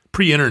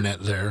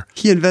pre-internet there.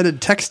 He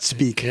invented text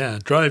speak. Yeah,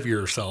 Drive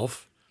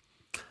Yourself.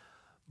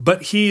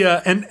 But he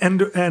and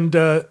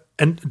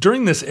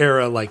during this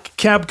era, like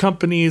cab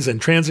companies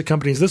and transit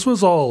companies, this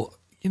was all,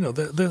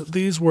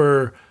 these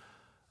were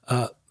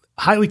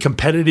highly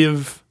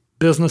competitive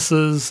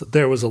businesses.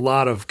 There was a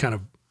lot of kind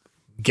of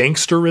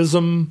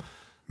gangsterism.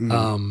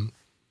 You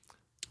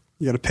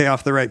got to pay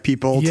off the right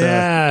people to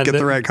get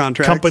the right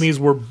contracts. Companies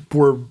were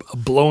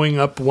blowing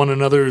up one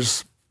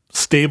another's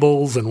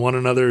stables and one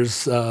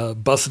another's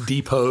bus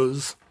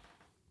depots.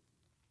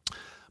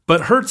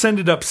 But Hertz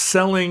ended up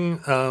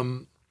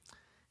selling.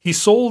 He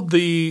sold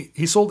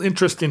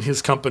interest in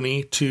his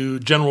company to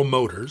General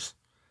Motors,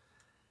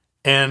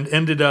 and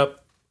ended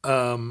up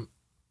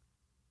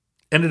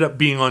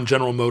being on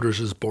General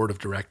Motors' board of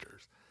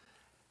directors.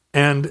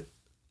 And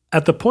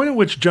at the point at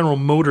which General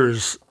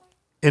Motors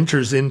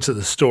enters into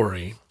the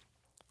story,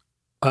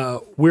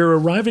 we're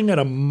arriving at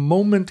a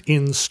moment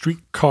in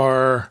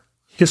streetcar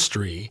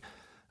history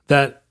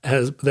that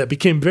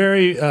became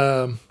very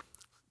that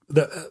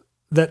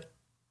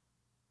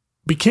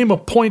became a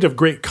point of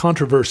great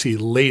controversy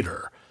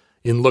later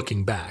in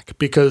looking back,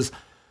 because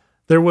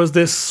there was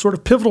this sort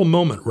of pivotal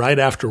moment right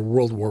after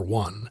World War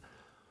I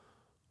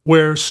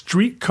where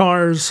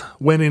streetcars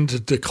went into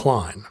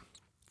decline.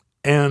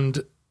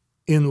 And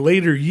in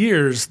later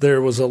years,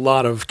 there was a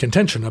lot of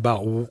contention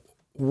about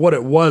what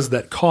it was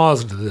that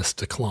caused this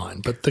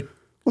decline. But it's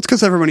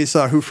because everybody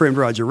saw Who Framed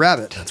Roger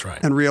Rabbit. That's right.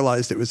 And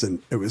realized it was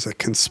a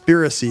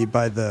conspiracy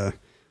by the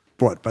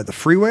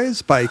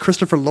freeways, by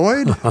Christopher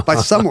Lloyd, by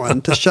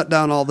someone to shut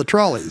down all the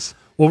trolleys.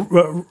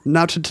 Well,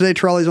 now today,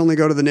 trolleys only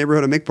go to the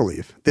neighborhood of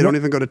Make-Believe. They don't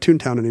even go to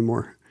Toontown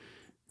anymore.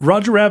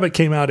 Roger Rabbit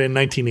came out in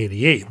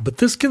 1988, but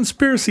this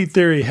conspiracy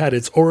theory had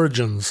its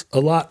origins a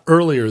lot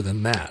earlier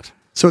than that.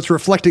 So it's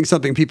reflecting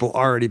something people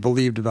already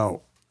believed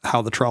about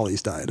how the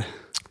trolleys died.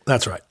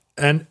 That's right.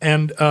 And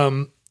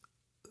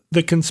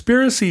the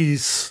conspiracy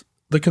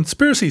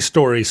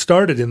story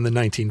started in the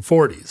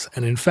 1940s.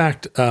 And in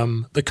fact,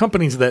 the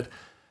companies that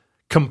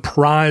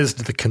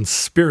comprised the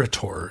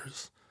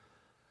conspirators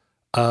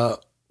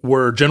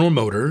were General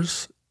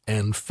Motors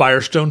and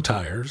Firestone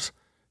Tires,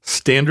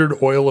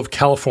 Standard Oil of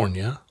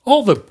California,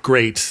 all the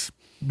great,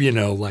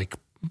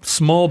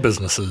 small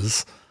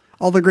businesses.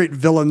 All the great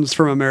villains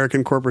from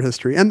American corporate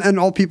history, and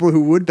all people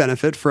who would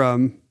benefit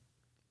from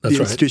the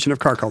institution of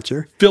car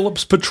culture.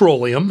 Phillips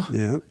Petroleum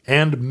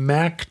and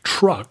Mack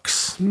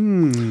Trucks,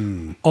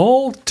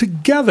 all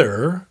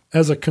together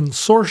as a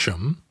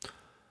consortium,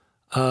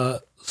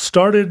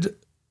 started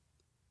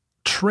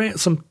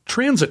some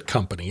transit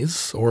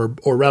companies, or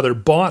rather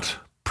bought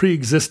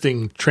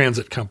pre-existing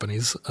transit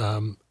companies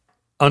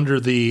under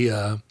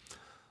the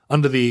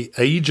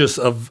aegis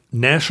of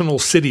National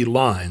City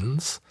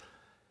Lines,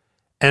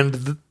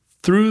 and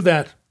through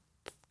that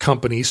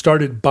company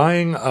started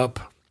buying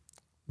up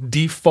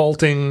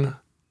defaulting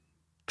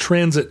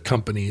transit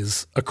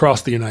companies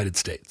across the United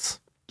States.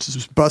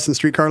 Just bus and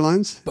streetcar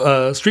lines?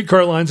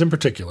 Streetcar lines in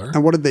particular.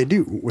 And what did they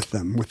do with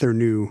them, with their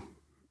new...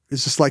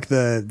 It's just like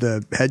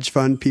the hedge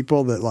fund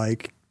people that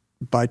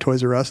buy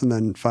Toys R Us and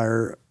then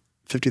fire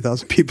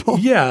 50,000 people.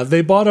 Yeah,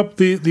 they bought up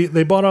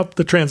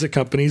the transit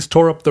companies,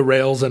 tore up the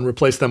rails, and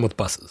replaced them with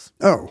buses.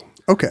 Oh,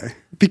 okay.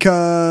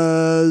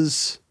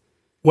 Because...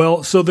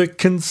 Well, so the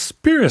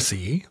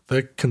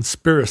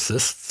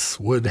conspiracists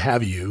would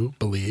have you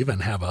believe,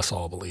 and have us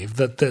all believe,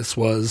 that this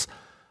was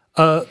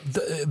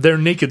their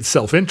naked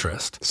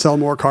self-interest. Sell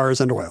more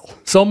cars and oil.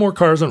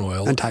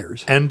 And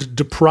tires. And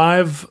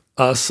deprive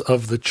us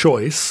of the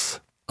choice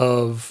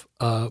of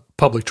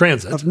public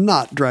transit. Of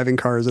not driving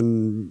cars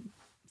and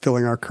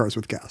filling our cars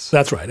with gas.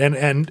 That's right.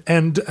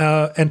 And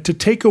to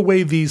take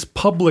away these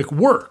public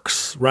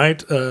works,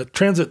 right?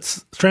 Transit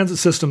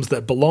systems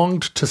that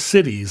belonged to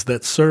cities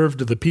that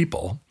served the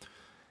people,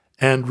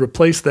 and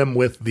replace them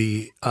with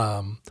the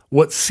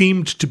what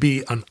seemed to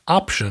be an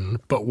option,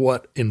 but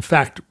what in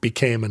fact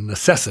became a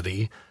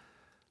necessity.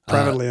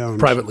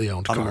 Privately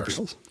owned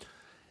cars.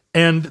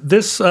 And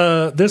this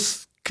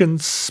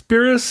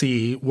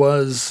conspiracy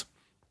was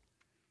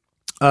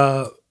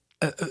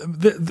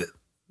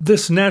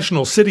this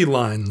National City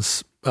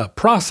Lines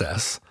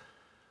process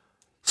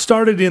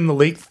started in the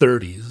late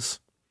 30s.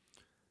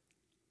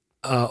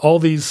 All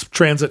these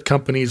transit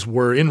companies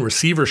were in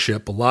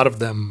receivership, a lot of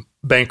them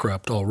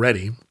bankrupt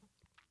already,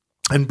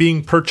 and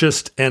being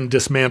purchased and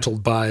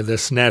dismantled by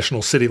this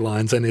National City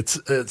Lines and its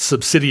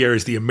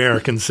subsidiaries, the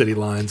American City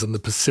Lines and the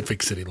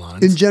Pacific City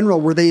Lines. In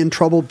general, were they in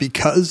trouble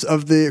because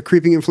of the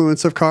creeping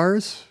influence of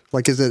cars?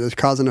 Like, is it a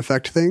cause and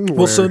effect thing?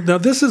 Well, so now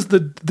this is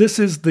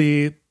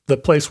the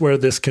place where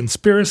this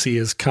conspiracy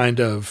is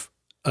kind of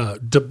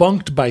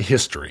debunked by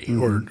history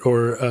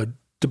or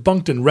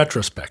debunked in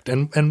retrospect.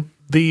 And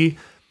the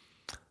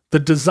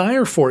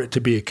desire for it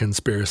to be a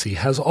conspiracy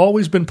has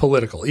always been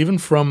political, even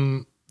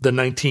from the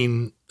late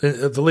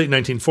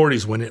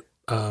 1940s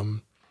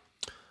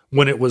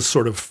when it was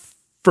sort of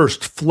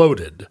first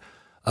floated.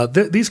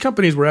 These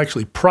companies were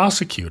actually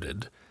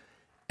prosecuted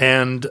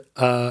and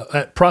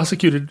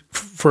prosecuted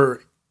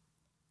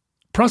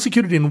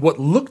in what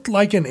looked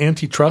like an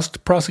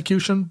antitrust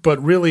prosecution,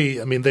 but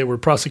really, I mean, they were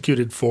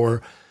prosecuted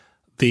for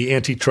the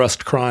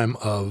antitrust crime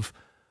of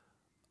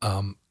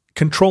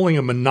controlling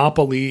a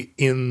monopoly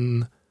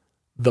in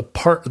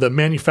the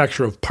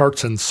manufacture of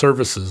parts and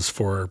services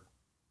for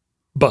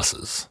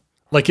buses.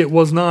 Like it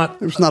was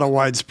not a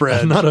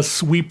widespread, not a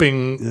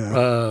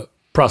sweeping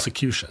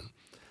prosecution.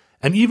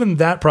 And even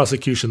that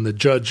prosecution, the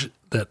judge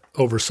that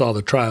oversaw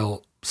the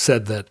trial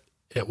said that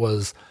it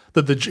was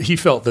he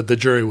felt that the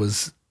jury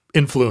was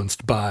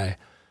influenced by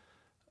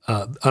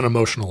an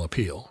emotional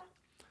appeal.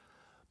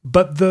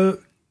 But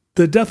the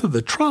death of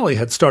the trolley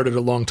had started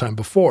a long time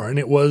before, and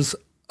it was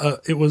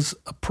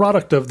a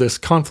product of this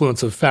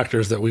confluence of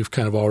factors that we've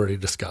kind of already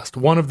discussed.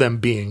 One of them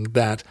being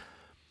that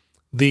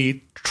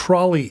the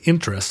trolley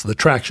interests, the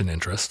traction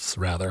interests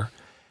rather,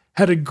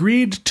 had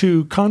agreed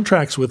to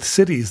contracts with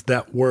cities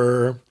that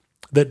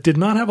did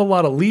not have a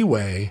lot of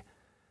leeway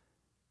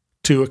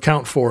to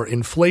account for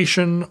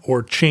inflation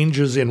or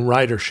changes in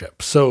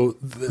ridership. So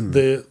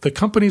the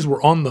companies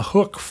were on the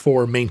hook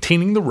for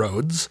maintaining the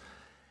roads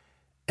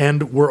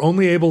and were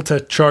only able to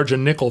charge a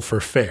nickel for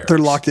fares. They're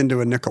locked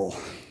into a nickel.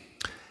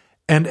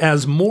 And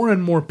as more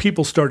and more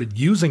people started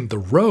using the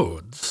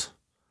roads,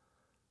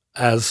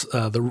 as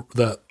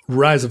the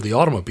rise of the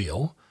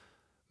automobile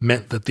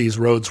meant that these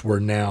roads were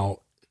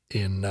now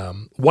in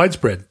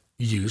widespread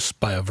use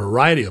by a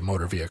variety of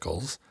motor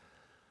vehicles,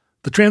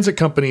 the transit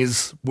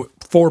companies,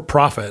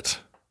 for-profit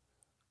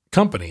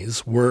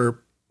companies,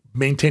 were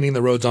maintaining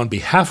the roads on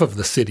behalf of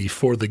the city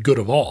for the good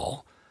of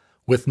all,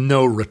 with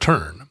no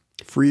return.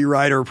 Free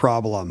rider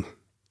problem.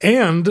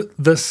 And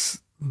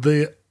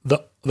the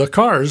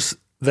cars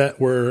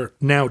that were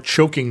now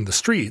choking the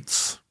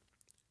streets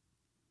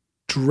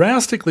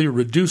drastically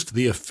reduced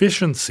the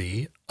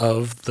efficiency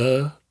of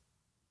the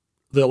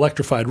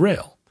electrified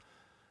rail,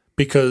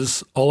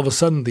 because all of a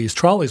sudden these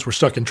trolleys were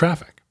stuck in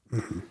traffic.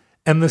 Mm-hmm.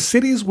 And the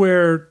cities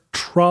where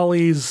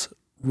trolleys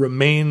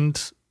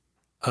remained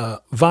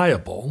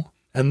viable,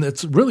 and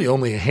it's really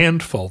only a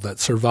handful that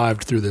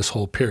survived through this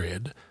whole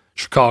period,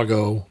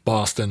 Chicago,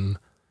 Boston,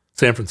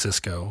 San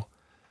Francisco.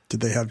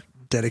 Did they have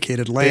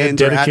dedicated lanes?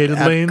 They had dedicated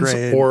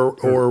lanes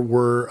or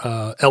were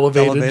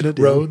elevated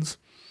roads.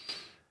 Yeah.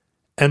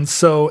 And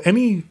so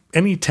any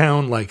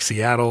town like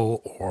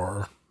Seattle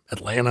or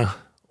Atlanta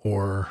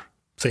or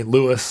St.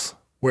 Louis,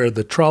 where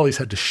the trolleys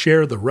had to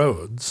share the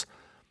roads,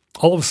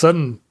 all of a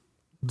sudden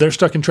they're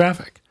stuck in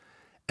traffic.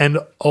 And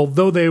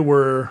although they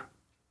were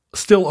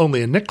still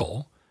only a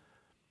nickel,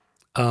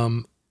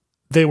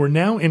 they were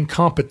now in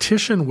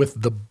competition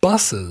with the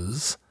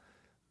buses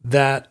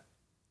that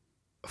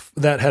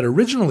had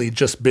originally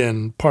just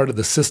been part of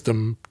the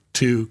system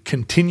to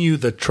continue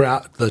the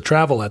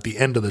travel at the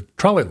end of the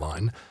trolley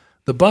line.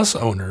 The bus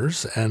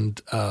owners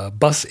and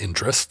bus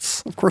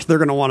interests, of course, they're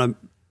going to want to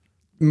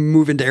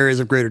move into areas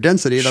of greater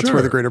density. That's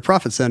where the greater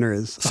profit center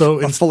is. So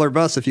a fuller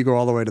bus if you go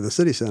all the way to the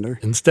city center.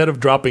 Instead of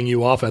dropping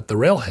you off at the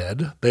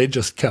railhead, they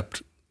just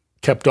kept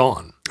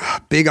on.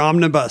 Big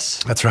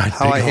omnibus. That's right.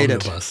 How I hate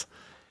it.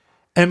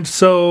 And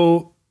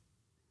so,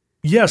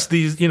 yes,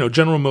 these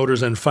General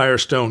Motors and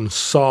Firestone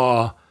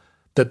saw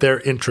that their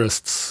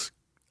interests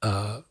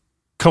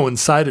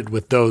coincided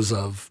with those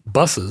of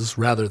buses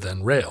rather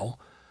than rail,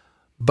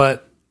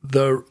 but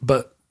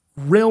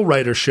rail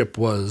ridership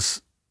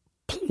was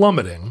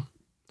plummeting.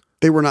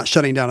 They were not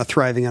shutting down a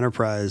thriving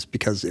enterprise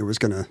because it was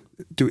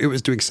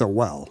doing so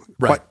well.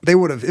 Right. They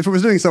would have, if it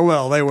was doing so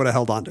well, they would have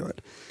held on to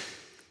it.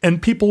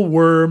 And people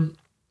were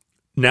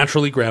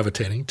naturally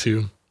gravitating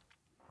to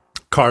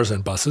cars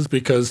and buses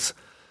because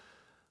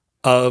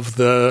of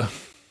the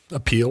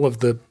appeal of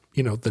the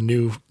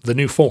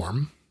new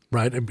form,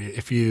 right?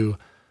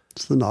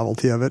 It's the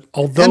novelty of it.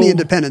 And the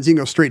independence, you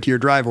can go straight to your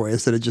driveway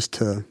instead of just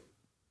to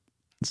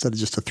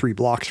 3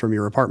 blocks from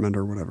your apartment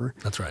or whatever.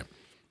 That's right.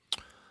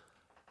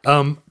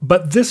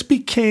 But this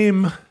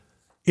became,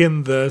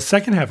 in the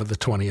second half of the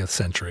 20th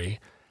century,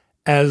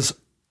 as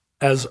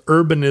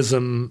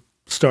urbanism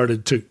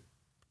started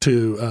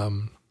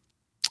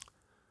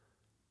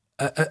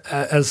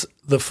as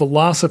the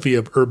philosophy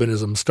of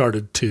urbanism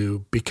started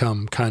to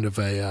become kind of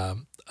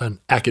an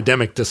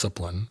academic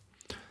discipline,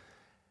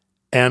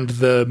 and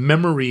the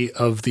memory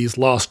of these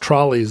lost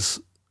trolleys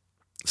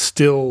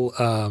still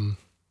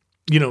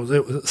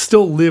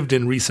lived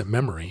in recent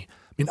memory.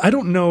 I mean, I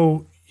don't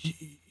know.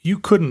 You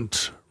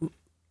couldn't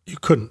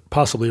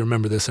possibly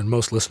remember this, and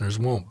most listeners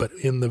won't, but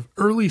in the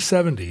early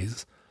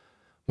 70s,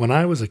 when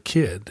I was a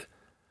kid,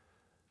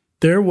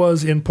 there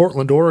was in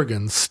Portland,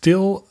 Oregon,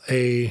 still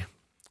a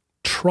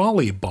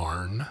trolley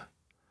barn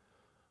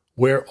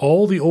where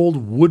all the old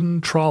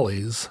wooden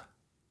trolleys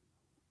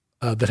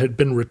that had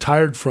been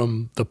retired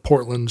from the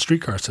Portland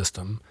streetcar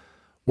system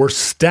were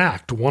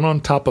stacked one on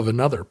top of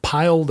another,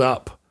 piled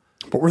up.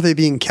 What were they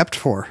being kept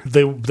for?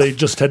 They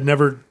just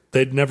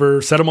they'd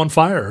never set them on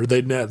fire.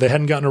 They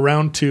hadn't gotten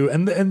around to,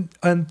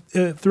 and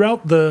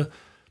throughout the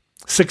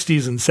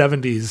 60s and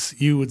 70s,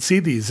 you would see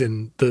these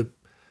in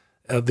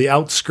the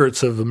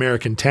outskirts of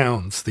American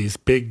towns, these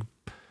big,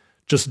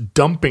 just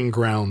dumping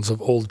grounds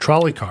of old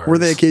trolley cars. Were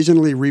they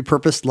occasionally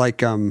repurposed like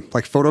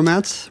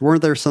photomats?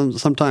 Weren't there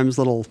sometimes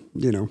little,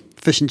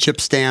 fish and chip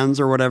stands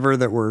or whatever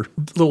that were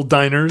little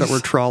diners that were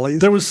trolleys?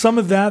 There was some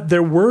of that.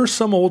 There were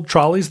some old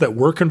trolleys that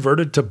were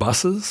converted to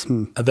buses,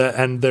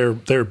 and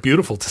they're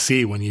beautiful to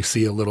see when you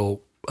see a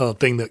little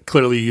thing that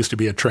clearly used to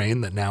be a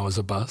train that now is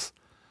a bus.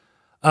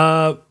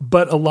 But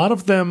a lot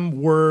of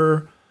them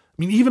were,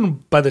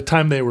 even by the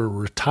time they were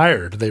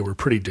retired, they were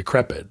pretty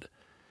decrepit.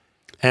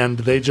 And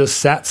they just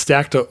sat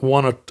stacked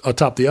one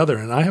atop the other.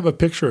 And I have a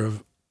picture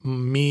of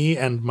me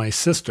and my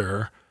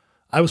sister.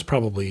 I was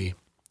probably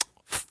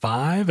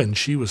 5 and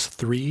she was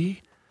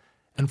 3.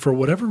 And for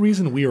whatever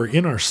reason, we were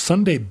in our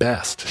Sunday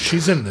best.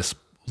 She's in this,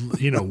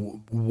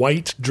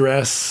 white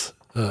dress,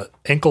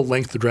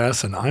 ankle-length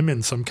dress, and I'm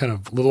in some kind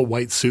of little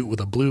white suit with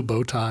a blue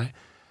bow tie.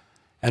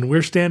 And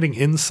we're standing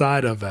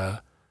inside of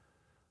a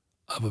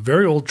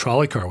very old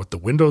trolley car with the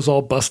windows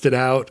all busted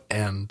out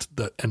and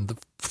the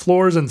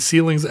floors and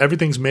ceilings,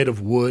 everything's made of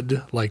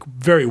wood, like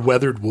very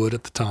weathered wood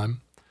at the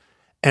time.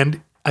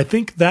 And I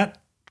think that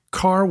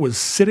car was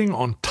sitting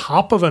on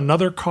top of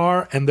another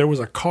car, and there was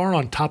a car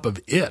on top of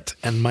it.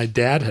 And my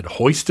dad had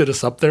hoisted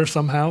us up there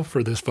somehow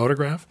for this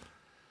photograph.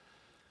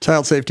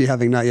 Child safety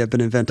having not yet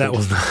been invented. That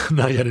was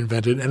not yet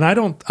invented. And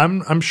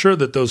I'm sure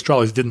that those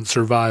trolleys didn't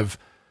survive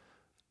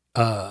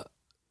past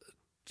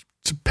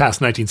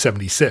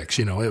 1976.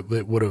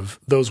 It would have,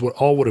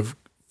 all would have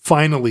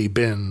finally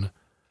been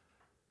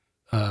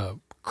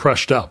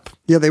crushed up.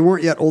 Yeah, they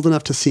weren't yet old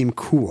enough to seem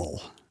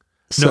cool.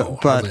 No,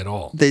 hardly at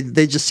all.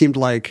 They just seemed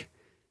like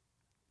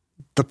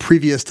the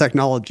previous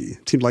technology.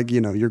 It seemed like,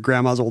 your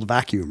grandma's old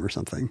vacuum or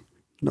something.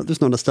 No,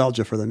 there's no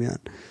nostalgia for them yet.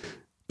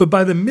 But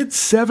by the mid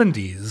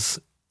 70s,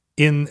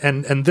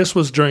 and this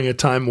was during a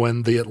time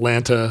when the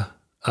Atlanta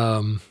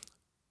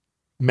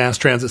mass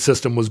transit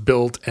system was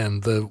built,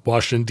 and the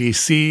Washington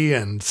D.C.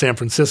 and San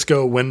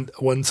Francisco,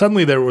 when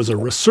suddenly there was a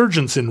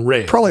resurgence in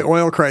rail. Probably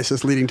oil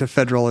crisis leading to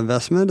federal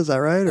investment. Is that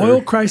right? Oil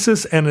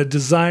crisis and a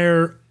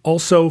desire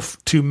also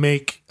to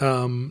make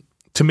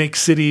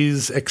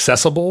cities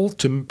accessible,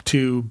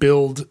 to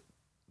build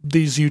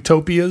these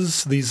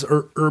utopias, these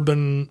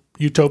urban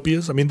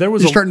utopias. You're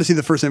starting to see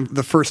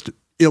the first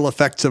ill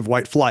effects of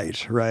white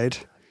flight,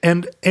 right?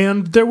 And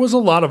there was a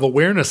lot of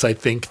awareness, I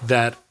think,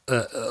 that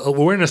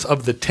awareness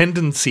of the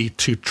tendency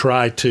to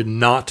try to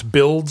not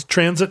build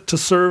transit to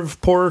serve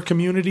poorer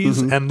communities,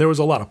 and there was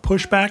a lot of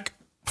pushback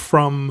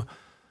from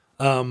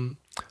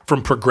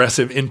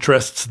progressive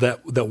interests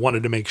that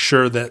wanted to make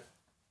sure that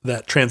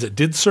transit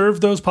did serve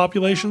those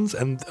populations,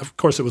 and of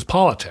course it was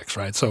politics,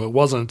 right? So it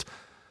wasn't.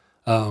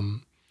 A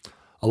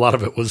lot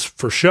of it was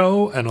for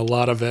show, and a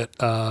lot of it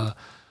got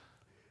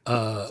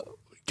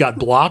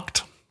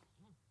blocked.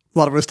 A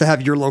lot of it was to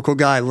have your local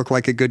guy look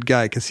like a good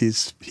guy because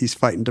he's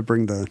fighting to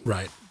bring the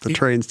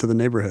trains to the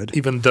neighborhood.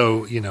 Even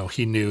though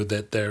he knew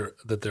that there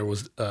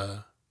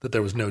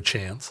was no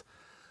chance.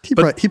 He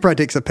probably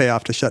takes a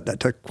payoff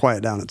to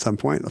quiet down at some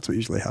point. That's what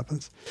usually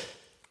happens.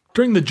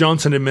 During the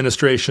Johnson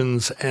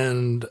administrations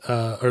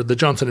or the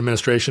Johnson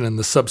administration and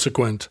the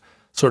subsequent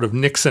sort of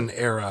Nixon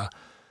era,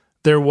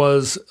 there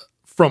was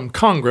from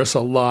Congress a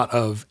lot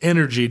of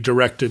energy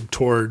directed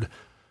toward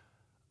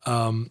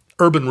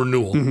urban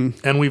renewal,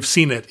 and we've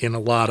seen it in a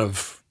lot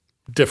of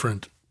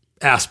different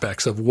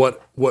aspects of what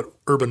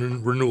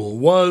urban renewal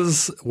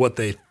was, what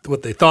they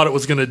thought it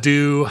was going to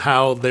do,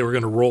 how they were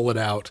going to roll it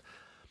out.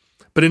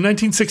 But in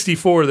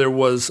 1964, there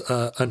was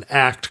an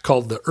act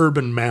called the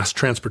Urban Mass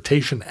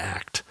Transportation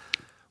Act,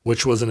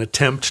 which was an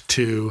attempt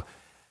to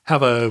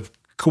have a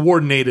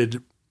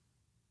coordinated,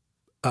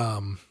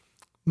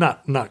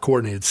 not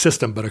coordinated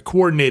system, but a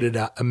coordinated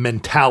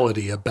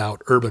mentality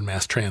about urban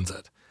mass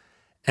transit.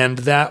 And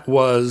that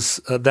was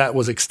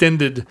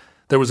extended.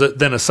 There was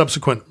then a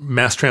subsequent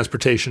Mass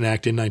Transportation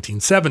Act in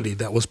 1970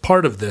 that was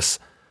part of this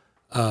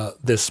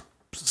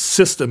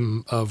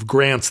system of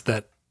grants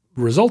that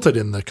resulted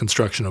in the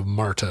construction of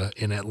MARTA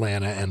in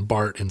Atlanta and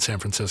BART in San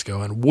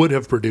Francisco, and would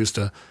have produced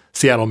a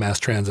Seattle mass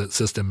transit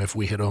system if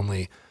we had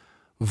only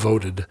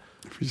voted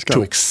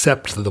to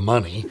accept the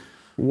money.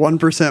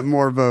 1%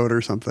 more vote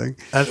or something.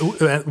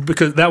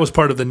 Because that was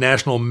part of the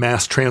National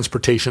Mass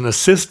Transportation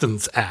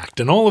Assistance Act.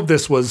 And all of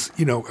this was,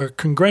 a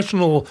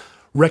congressional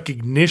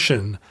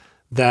recognition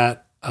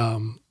that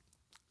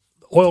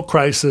oil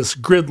crisis,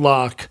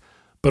 gridlock,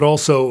 but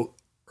also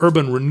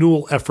urban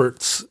renewal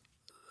efforts,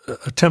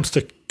 attempts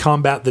to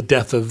combat the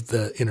death of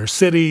the inner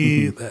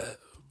city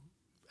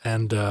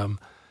and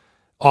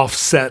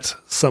offset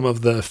some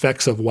of the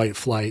effects of white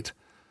flight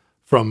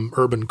from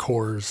urban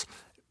cores.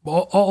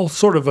 All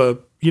sort of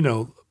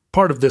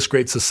part of this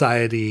great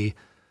society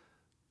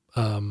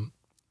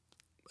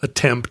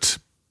attempt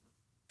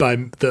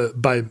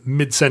by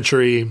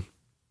mid-century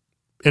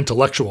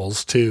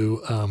intellectuals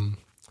to.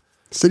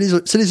 Cities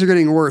are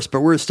getting worse,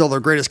 but we're still the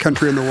greatest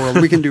country in the world.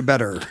 We can do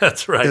better.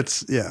 That's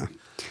right. Yeah.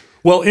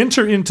 Well,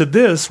 enter into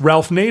this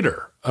Ralph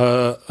Nader,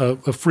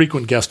 a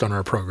frequent guest on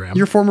our program.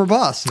 Your former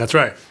boss. That's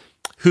right.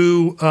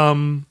 Who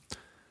kind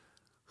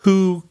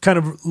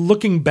of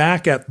looking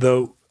back at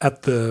the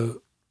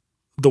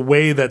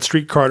way that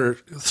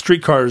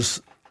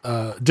streetcars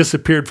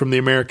disappeared from the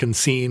American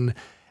scene,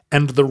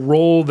 and the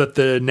role that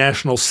the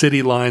National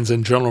City Lines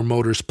and General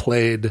Motors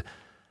played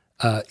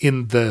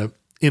in the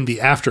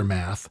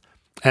aftermath.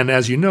 And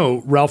as you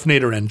know, Ralph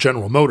Nader and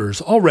General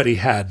Motors already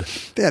had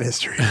bad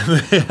history.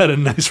 They had a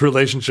nice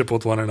relationship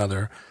with one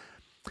another.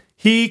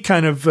 He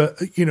kind of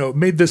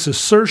made this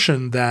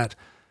assertion that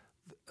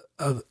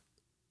the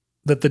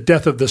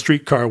death of the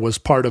streetcar was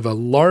part of a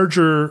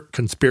larger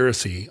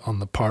conspiracy on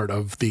the part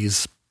of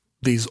these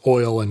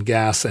oil and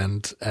gas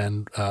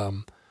and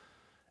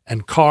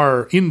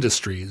car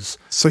industries.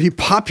 So he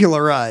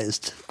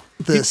popularized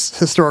this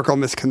historical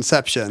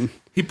misconception.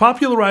 He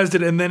popularized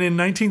it, and then in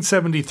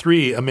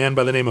 1973, a man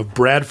by the name of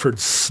Bradford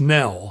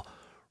Snell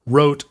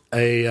wrote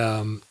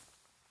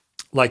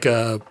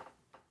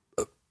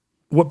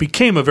what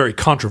became a very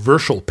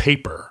controversial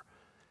paper,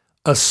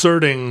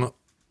 asserting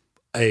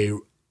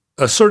the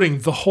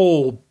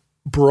whole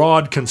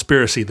broad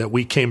conspiracy that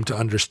we came to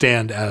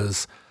understand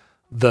as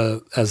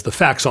the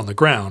facts on the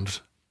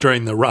ground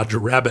during the Roger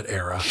Rabbit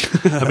era.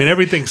 I mean,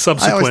 everything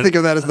subsequent. I always think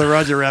of that as the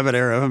Roger Rabbit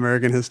era of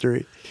American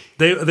history.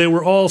 They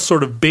were all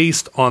sort of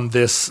based on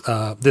this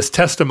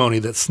testimony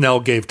that Snell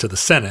gave to the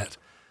Senate,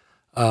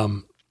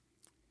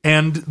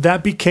 and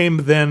that became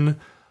then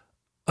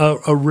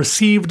a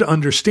received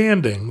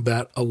understanding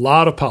that a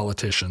lot of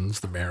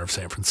politicians, the mayor of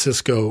San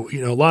Francisco,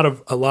 a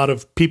lot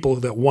of people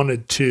that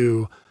wanted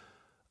to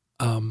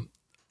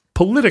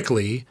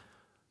politically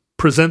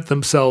present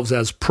themselves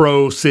as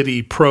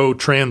pro-city,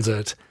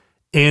 pro-transit,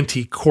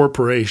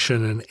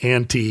 anti-corporation, and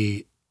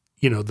anti,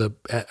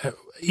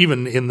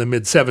 even in the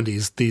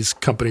mid-'70s, these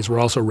companies were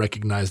also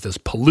recognized as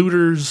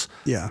polluters,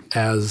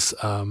 as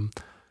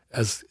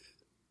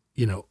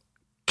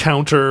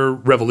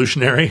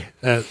counter-revolutionary.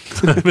 I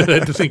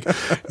think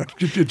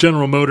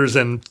General Motors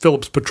and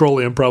Phillips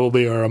Petroleum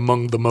probably are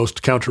among the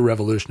most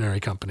counter-revolutionary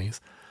companies.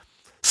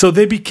 So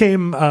they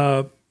became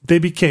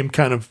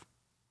kind of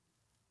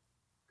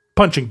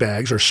punching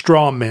bags or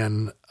straw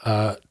men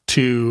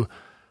to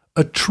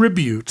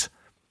attribute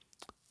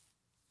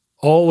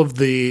all of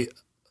the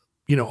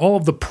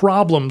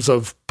problems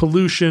of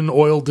pollution,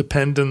 oil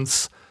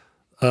dependence,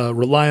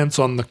 reliance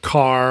on the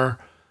car,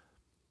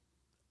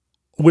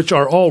 which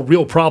are all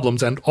real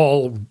problems and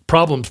all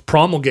problems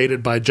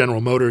promulgated by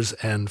General Motors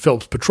and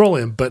Phillips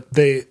Petroleum, but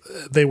they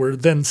were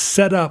then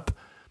set up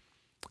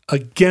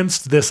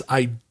against this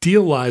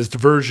idealized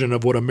version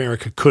of what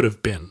America could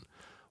have been,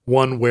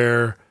 one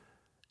where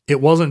it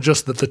wasn't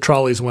just that the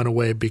trolleys went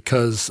away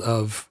because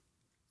of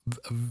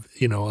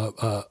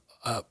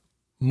a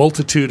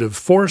multitude of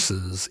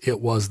forces, it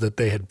was that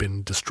they had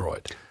been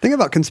destroyed. The thing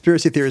about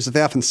conspiracy theories is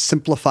they often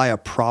simplify a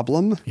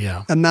problem,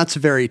 and that's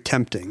very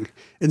tempting.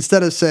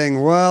 Instead of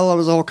saying, well, it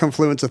was a whole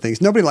confluence of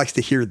things, nobody likes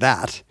to hear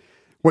that.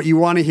 What you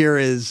want to hear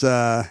is,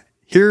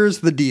 here's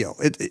the deal.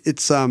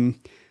 It's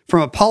from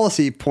a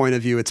policy point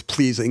of view, it's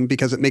pleasing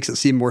because it makes it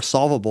seem more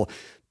solvable.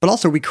 But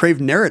also we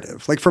crave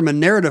narrative. Like from a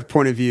narrative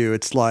point of view,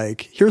 it's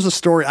like, here's a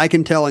story I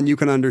can tell and you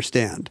can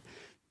understand.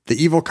 The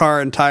evil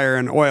car and tire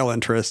and oil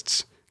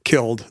interests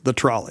killed the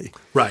trolley.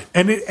 Right.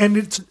 And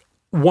it's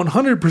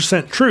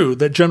 100% true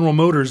that General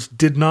Motors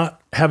did not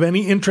have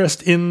any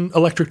interest in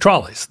electric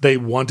trolleys. They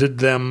wanted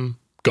them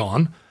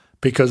gone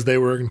because they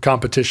were in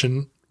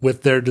competition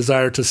with their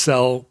desire to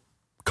sell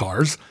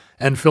cars.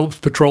 And Phillips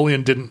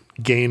Petroleum didn't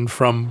gain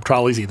from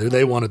trolleys either.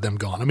 They wanted them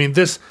gone. I mean,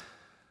 the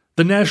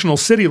National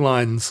City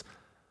Lines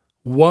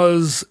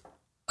was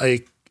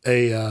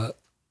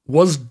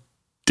was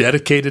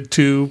dedicated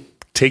to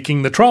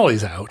taking the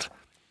trolleys out.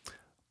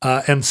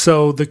 And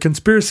so the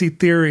conspiracy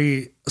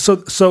theory,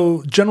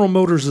 so General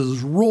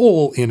Motors'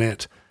 role in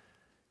it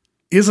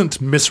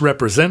isn't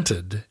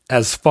misrepresented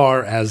as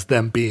far as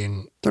them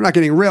being... They're not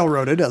getting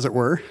railroaded, as it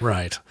were.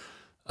 Right.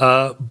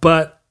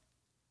 But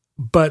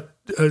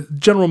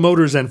General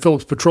Motors and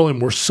Phillips Petroleum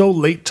were so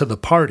late to the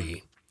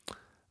party.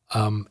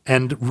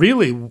 And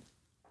really,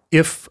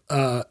 if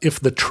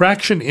the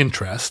traction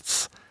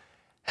interests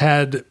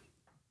had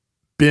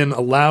been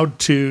allowed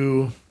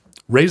to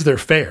raise their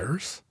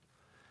fares,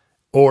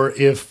 or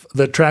if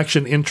the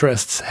traction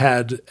interests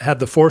had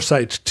the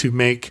foresight to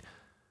make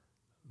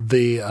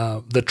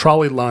the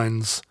trolley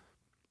lines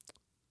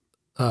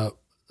a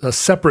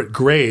separate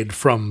grade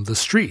from the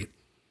street,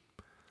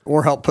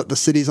 or help put the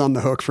cities on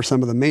the hook for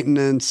some of the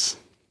maintenance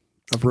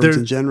of roads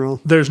in general,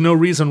 there's no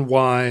reason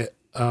why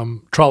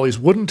trolleys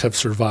wouldn't have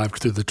survived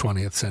through the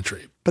 20th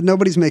century. But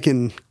nobody's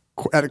making,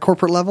 at a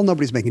corporate level,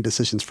 nobody's making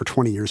decisions for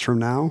 20 years from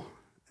now.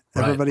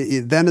 Everybody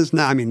then is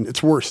now. I mean,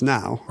 it's worse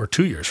now. Or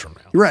 2 years from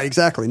now. Right,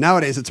 exactly.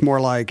 Nowadays, it's more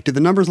like, do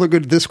the numbers look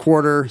good this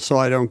quarter? So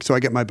I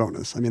get my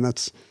bonus. I mean,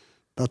 that's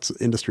That's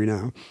industry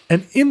now.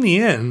 And in the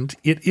end,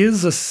 it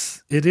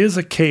is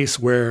a case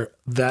where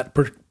that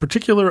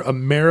particular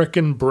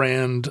American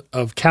brand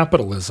of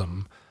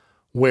capitalism,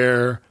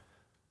 where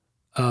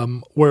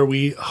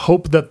we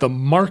hope that the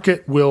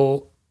market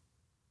will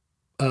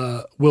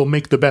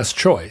make the best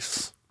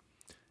choice,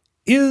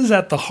 is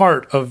at the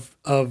heart of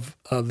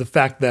the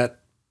fact that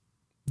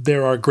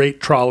there are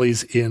great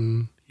trolleys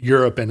in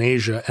Europe and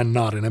Asia and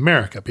not in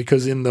America,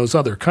 because in those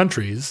other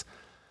countries,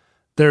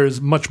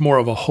 there's much more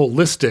of a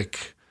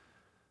holistic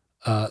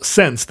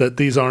sense that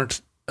these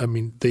aren't. I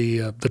mean,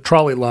 the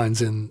trolley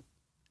lines in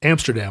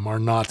Amsterdam are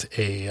not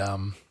they're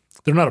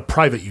not a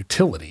private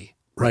utility,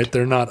 right?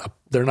 They're not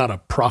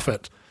a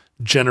profit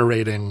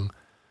generating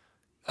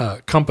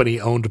company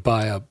owned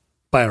by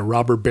a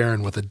robber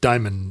baron with a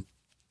diamond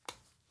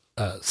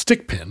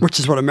stick pin, which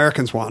is what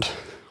Americans want.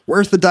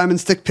 Where's the diamond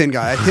stick pin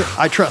guy?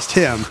 I trust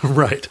him.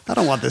 Right. I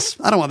don't want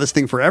this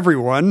thing for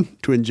everyone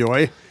to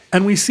enjoy.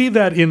 And we see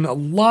that in a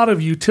lot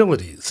of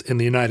utilities in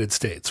the United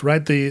States,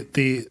 right?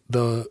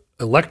 The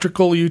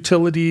electrical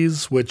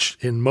utilities, which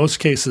in most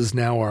cases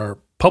now are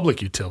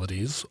public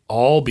utilities,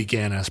 all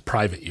began as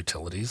private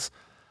utilities.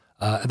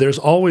 There's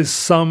always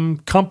some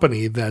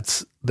company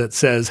that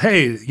says,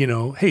 hey,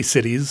 hey,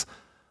 cities,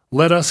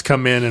 let us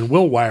come in and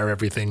we'll wire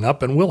everything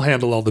up and we'll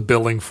handle all the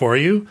billing for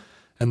you.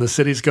 And the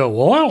cities go,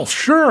 well,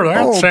 sure,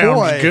 that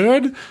sounds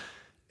good.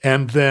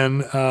 And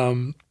then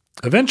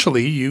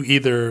eventually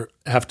you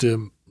have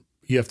to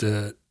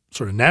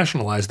sort of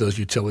nationalize those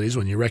utilities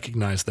when you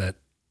recognize that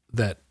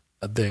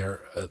they're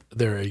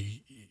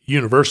a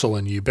universal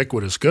and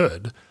ubiquitous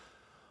good,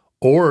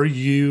 or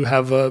you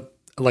have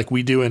like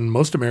we do in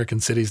most American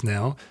cities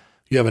now,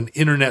 you have an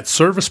internet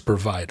service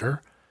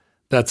provider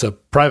that's a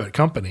private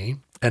company,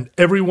 and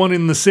everyone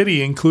in the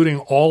city, including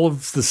all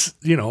of the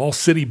all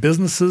city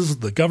businesses,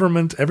 the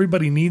government,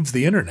 everybody needs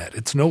the internet.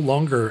 It's no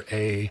longer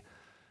like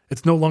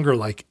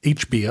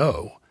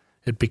HBO.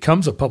 It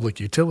becomes a public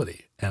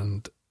utility,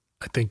 and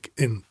I think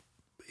in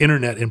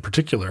internet in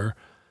particular,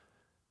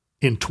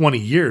 in 20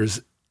 years,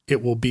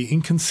 it will be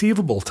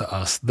inconceivable to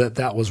us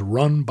that was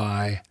run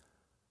by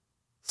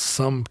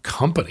some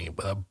company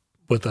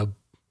with a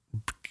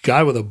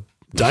guy with a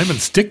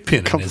diamond stick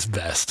pin in his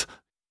vest.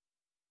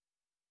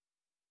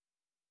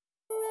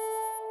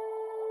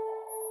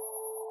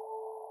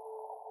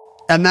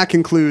 And that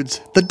concludes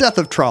The Death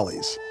of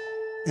Trolleys.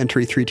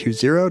 Entry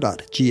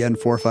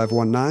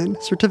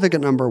 320.GN4519,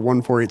 certificate number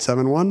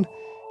 14871,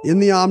 in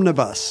the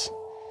omnibus.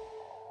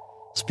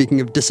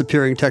 Speaking of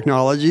disappearing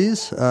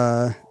technologies,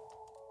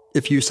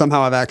 if you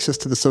somehow have access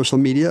to the social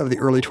media of the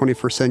early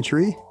 21st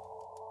century,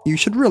 you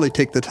should really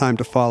take the time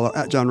to follow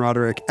at John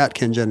Roderick, at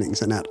Ken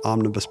Jennings, and at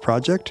Omnibus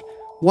Project.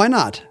 Why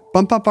not?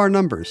 Bump up our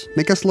numbers.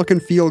 Make us look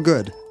and feel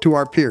good to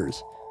our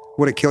peers.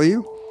 Would it kill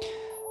you?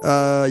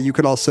 You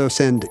could also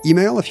send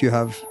email if you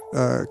have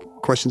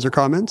questions or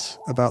comments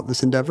about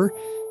this endeavor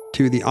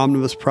to the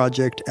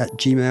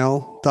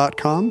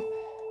omnibusproject@gmail.com.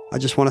 I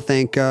just want to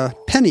thank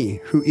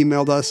Penny, who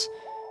emailed us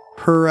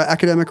her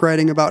academic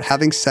writing about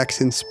having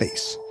sex in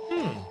space.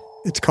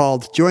 It's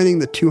called Joining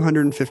the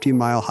 250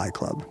 Mile High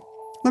Club.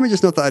 Let me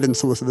just note that I didn't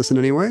solicit this in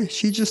any way.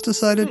 She just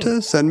decided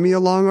to send me a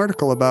long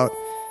article about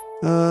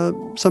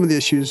some of the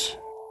issues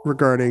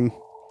regarding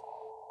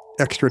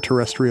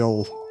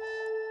extraterrestrial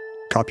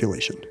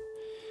copulation.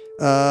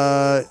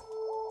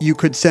 You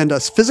could send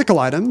us physical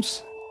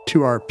items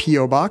to our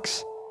P.O.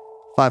 Box,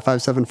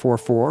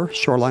 55744,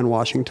 Shoreline,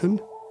 Washington,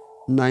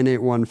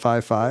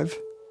 98155.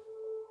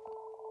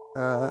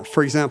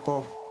 For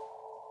example,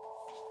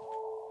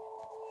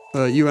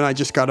 you and I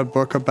just got a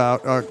book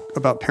about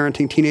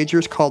parenting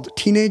teenagers called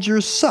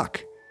Teenagers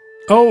Suck.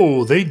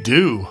 Oh, they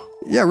do.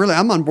 Yeah, really,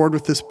 I'm on board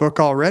with this book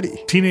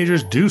already.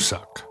 Teenagers do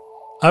suck.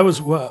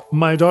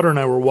 My daughter and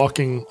I were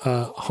walking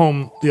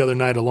home the other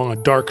night along a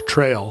dark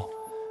trail,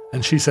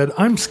 and she said,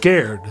 "I'm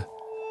scared."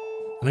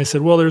 And I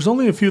said, "Well, there's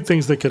only a few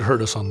things that could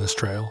hurt us on this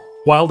trail.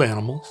 Wild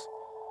animals.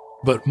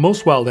 But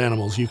most wild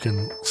animals you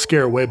can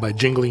scare away by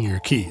jingling your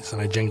keys."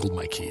 And I jingled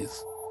my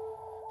keys.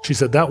 She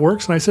said, "That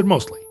works?" And I said,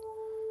 "Mostly."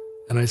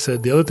 And I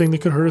said, "The other thing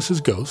that could hurt us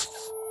is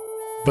ghosts.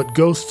 But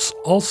ghosts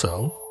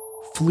also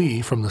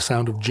flee from the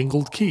sound of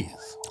jingled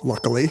keys."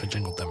 Luckily. I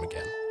jingled them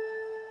again.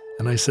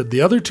 And I said,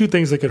 "The other two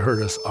things that could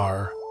hurt us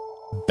are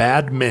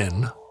bad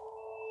men.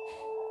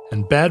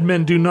 And bad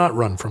men do not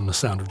run from the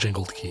sound of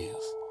jingled keys.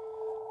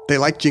 They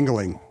like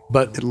jingling,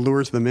 but it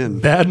lures them in.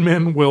 Bad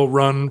men will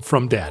run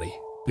from daddy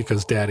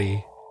because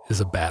daddy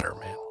is a badder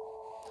man.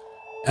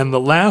 And the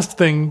last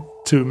thing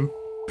to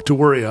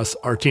worry us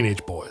are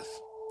teenage boys.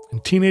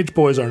 And teenage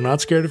boys are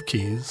not scared of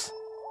keys,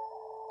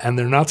 and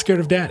they're not scared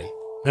of daddy,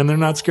 and they're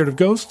not scared of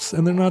ghosts,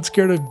 and they're not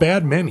scared of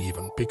bad men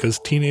even, because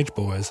teenage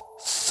boys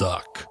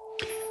suck.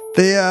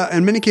 They,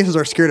 in many cases,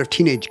 are scared of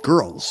teenage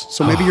girls.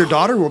 So maybe your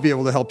daughter will be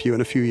able to help you in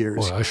a few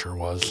years. Boy, I sure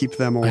was. Keep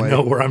them away. I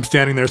know, where I'm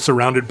standing there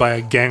surrounded by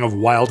a gang of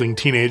wilding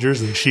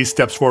teenagers, and she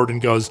steps forward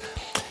and goes,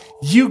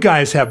 "You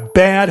guys have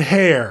bad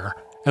hair."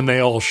 And they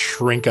all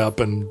shrink up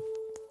and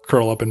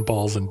curl up in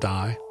balls and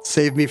die.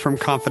 Save me from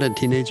confident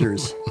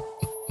teenagers.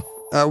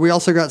 We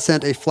also got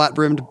sent a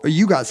flat-brimmed.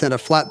 You got sent a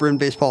flat-brimmed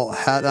baseball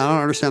hat. I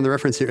don't understand the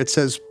reference here. It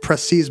says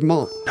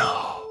Précisément.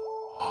 No.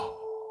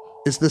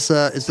 Is this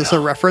a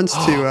reference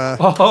to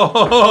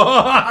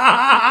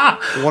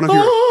one of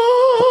your?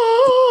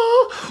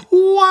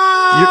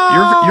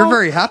 Wow. You're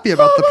very happy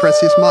about the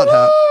Précisément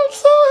hat. I'm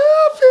so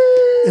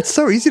happy. It's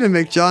so easy to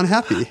make John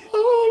happy.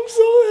 Oh, I'm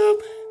so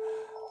happy.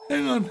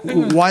 Hang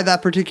on. Why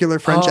that particular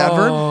French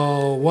adverb?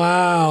 Oh,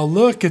 wow.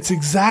 Look, it's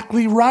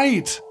exactly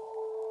right.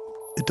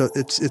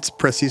 It's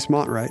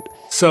Précisément, right?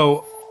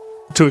 So,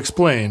 to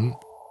explain,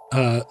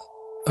 a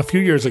few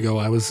years ago,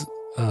 I was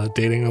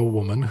dating a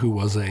woman who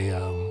was a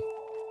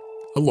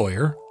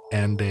lawyer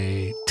and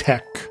a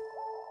tech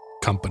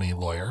company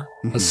lawyer,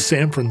 a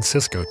San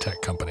Francisco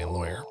tech company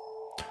lawyer,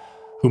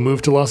 who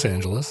moved to Los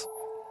Angeles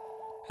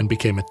and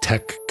became a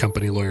tech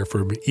company lawyer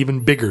for an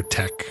even bigger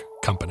tech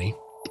company.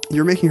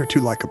 You're making her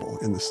too likable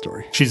in this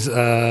story. She's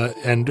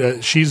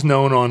she's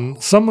known on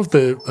some of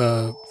the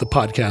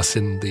podcasts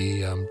in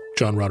the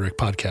John Roderick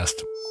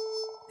podcast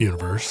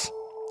universe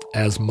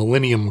as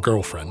Millennium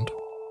Girlfriend.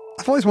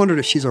 I've always wondered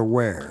if she's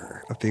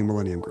aware of being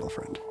Millennium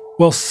Girlfriend.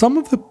 Well, some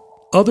of the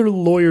other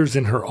lawyers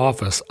in her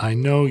office I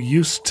know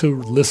used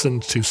to listen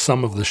to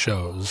some of the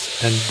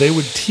shows, and they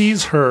would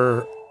tease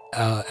her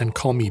and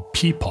call me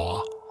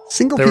Peepaw.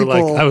 Single They were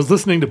people. like, I was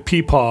listening to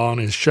Peepaw on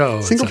his show.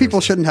 et Single cetera, people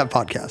et cetera. shouldn't have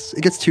podcasts. It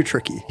gets too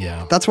tricky.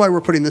 Yeah. That's why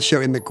we're putting this show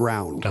in the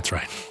ground. That's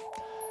right.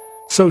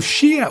 So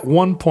she at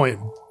one point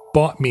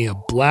bought me a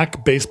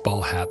black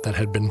baseball hat that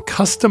had been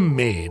custom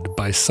made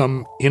by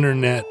some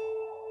internet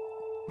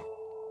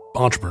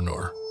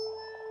entrepreneur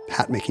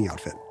Hat making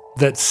outfit.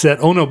 that said,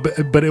 oh no,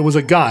 but it was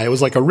a guy. It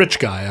was like a rich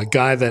guy, a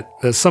guy that,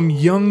 some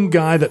young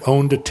guy that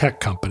owned a tech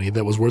company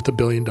that was worth $1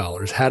 billion,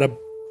 had a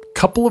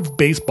couple of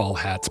baseball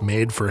hats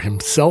made for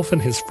himself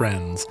and his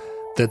friends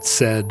that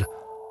said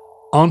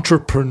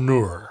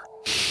entrepreneur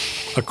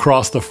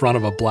across the front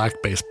of a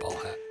black baseball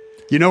hat.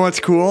 You know what's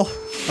cool?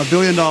 $1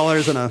 billion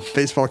and a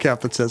baseball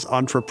cap that says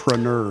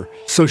entrepreneur.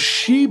 So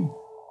she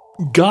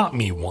got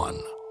me one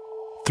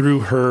through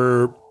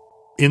her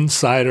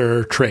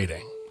insider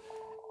trading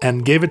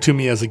and gave it to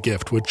me as a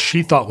gift, which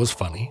she thought was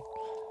funny.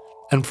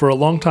 And for a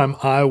long time,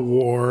 I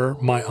wore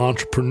my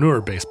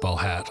entrepreneur baseball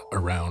hat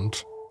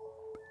around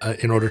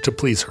in order to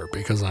please her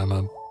because I'm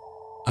a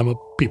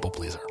people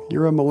pleaser.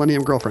 You're a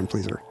Millennium Girlfriend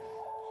pleaser.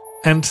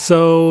 And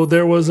so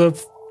there was a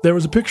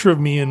picture of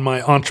me in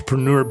my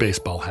entrepreneur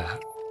baseball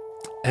hat.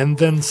 And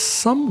then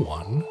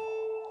someone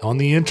on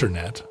the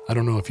internet, I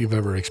don't know if you've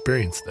ever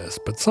experienced this,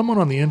 but someone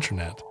on the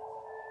internet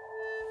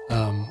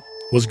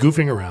was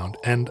goofing around.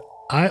 And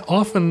I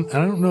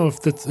don't know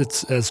if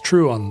it's as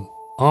true on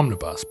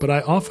Omnibus, but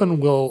I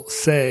often will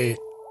say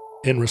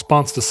in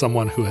response to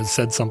someone who has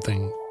said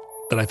something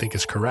that I think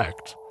is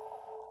correct,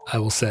 I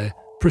will say,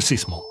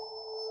 Précisément.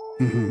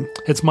 Mm-hmm.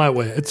 It's my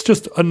way. It's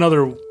just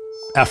another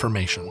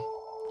affirmation.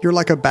 You're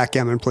like a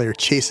backgammon player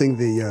chasing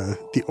the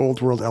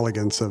old world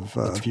elegance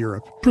of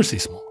Europe.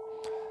 Précisément.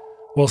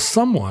 Well,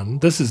 someone,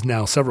 this is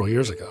now several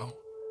years ago,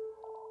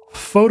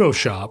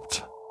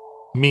 photoshopped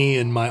me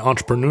in my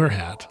entrepreneur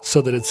hat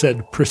so that it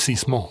said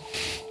Précisément.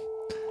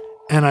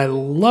 And I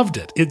loved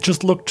it. It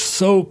just looked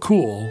so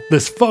cool.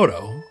 This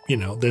photo,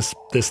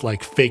 this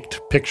like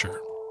faked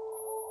picture.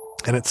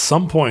 And at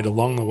some point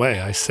along the way,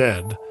 I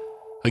said,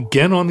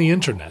 again on the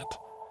internet,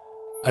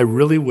 I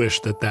really wish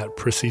that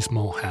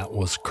Précisément hat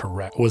was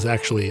correct, was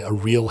actually a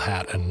real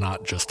hat and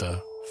not just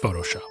a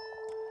Photoshop.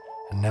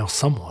 And now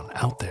someone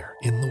out there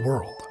in the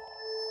world,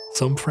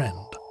 some friend,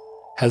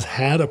 has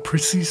had a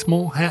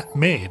Précisément hat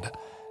made.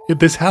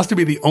 This has to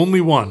be the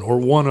only one or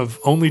one of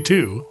only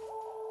two.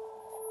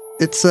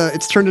 It's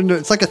turned into,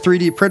 it's like a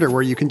 3D printer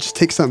where you can just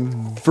take some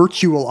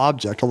virtual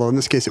object, although in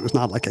this case it was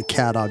not like a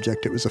CAD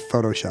object, it was a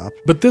Photoshop.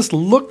 But this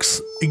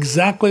looks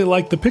exactly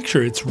like the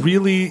picture. It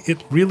really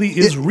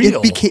is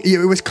real.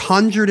 It was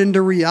conjured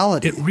into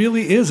reality. It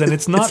really is, and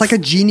it's not. It's like a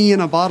genie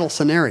in a bottle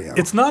scenario.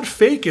 It's not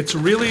fake. It's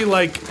really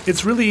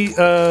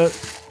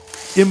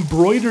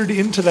embroidered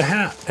into the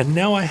hat. And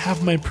now I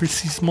have my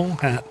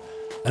Précisément hat,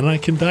 and I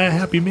can die a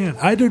happy man.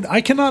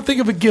 I cannot think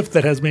of a gift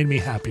that has made me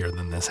happier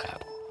than this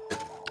hat.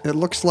 It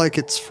looks like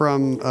it's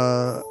from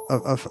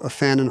a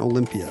fan in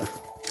Olympia.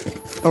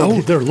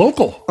 Oh, they're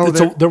local.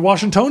 They're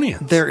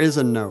Washingtonians. There is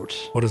a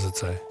note. What does it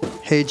say?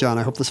 Hey, John,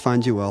 I hope this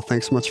finds you well.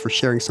 Thanks so much for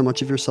sharing so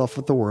much of yourself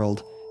with the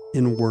world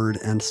in word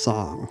and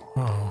song.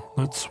 Oh,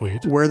 that's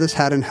sweet. Wear this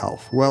hat in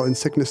health. Well, in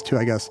sickness too,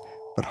 I guess,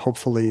 but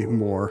hopefully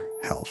more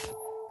health.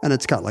 And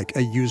it's got like a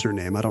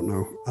username. I don't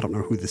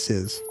know who this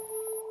is.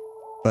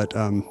 But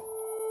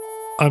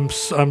I'm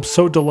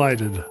so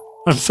delighted.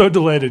 I'm so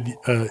delighted,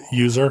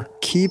 user.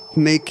 Keep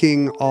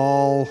making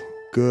all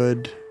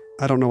good.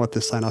 I don't know what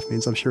this sign off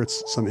means. I'm sure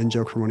it's some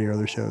in-joke from one of your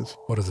other shows.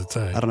 What does it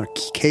say? I don't know.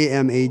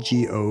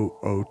 KMAGOOTW.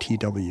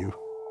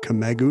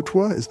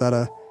 Kamagutwa? Is that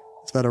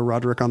a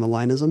Roderick on the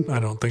Lineism? I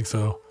don't think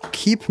so.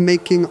 Keep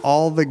making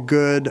all the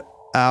good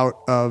out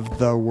of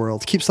the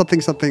world. Keep something.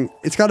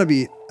 It's got to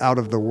be out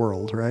of the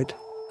world, right?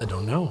 I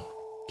don't know.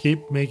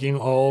 Keep making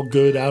all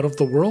good out of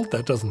the world?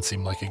 That doesn't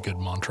seem like a good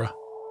mantra.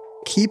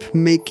 keep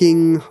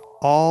making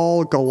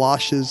all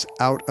galoshes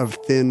out of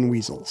thin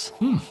weasels.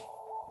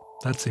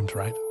 That seems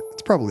right.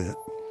 That's probably it.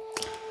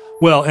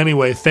 Well,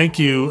 anyway, thank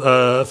you,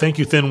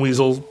 Thin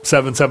Weasel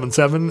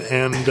 777,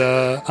 and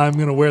I'm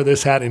going to wear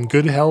this hat in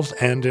good health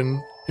and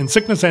in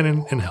sickness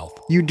and in health.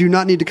 You do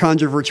not need to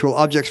conjure virtual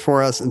objects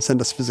for us and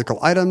send us physical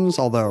items,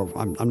 although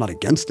I'm not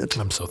against it.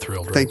 I'm so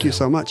thrilled. Thank you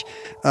so much.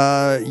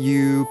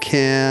 You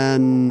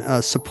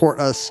can support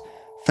us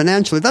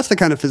financially. That's the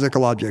kind of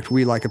physical object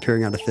we like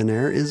appearing out of thin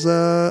air is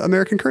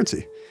American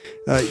currency.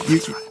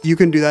 You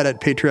can do that at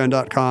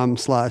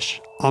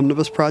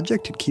patreon.com/Omnibus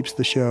Project. It keeps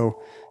the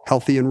show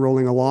healthy and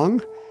rolling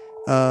along.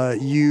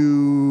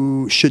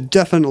 You should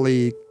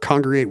definitely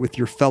congregate with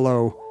your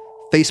fellow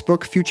Facebook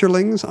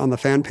futurelings on the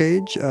fan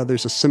page.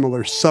 There's a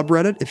similar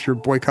subreddit if you're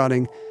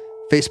boycotting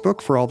Facebook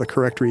for all the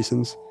correct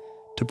reasons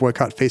to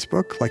boycott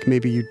Facebook, like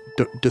maybe you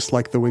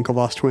dislike the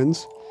Winklevoss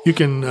twins. You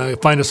can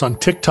find us on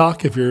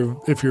TikTok if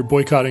you're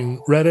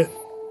boycotting Reddit.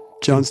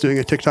 John's doing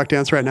a TikTok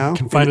dance right now. You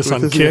can find us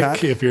on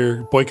Kick if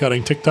you're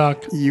boycotting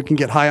TikTok. You can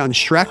get high on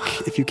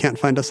Shrek if you can't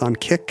find us on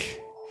Kick.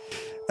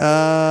 Did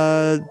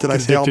I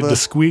say all Addicted to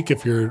Squeak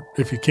if you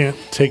can't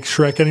take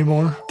Shrek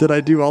anymore. Did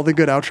I do all the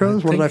good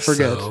outros? What did I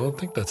forget? So. I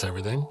think that's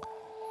everything.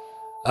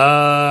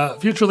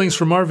 Futurelings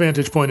from our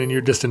vantage point in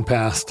your distant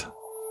past.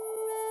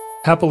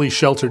 Happily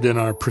sheltered in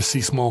our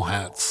précisement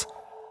hats.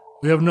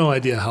 We have no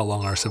idea how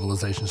long our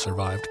civilization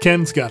survived.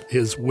 Ken's got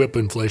his whip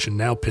inflation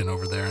now pin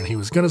over there, and he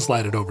was going to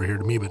slide it over here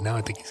to me, but now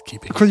I think he's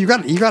keeping it. Because you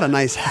got a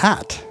nice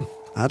hat.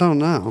 I don't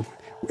know.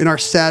 In our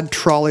sad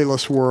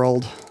trolleyless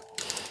world.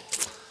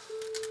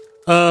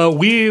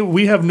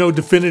 We have no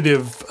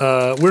definitive.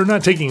 We're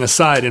not taking a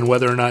side in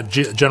whether or not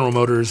General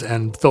Motors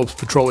and Phillips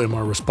Petroleum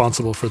are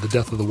responsible for the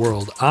death of the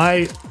world.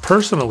 I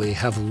personally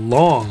have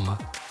long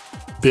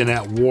been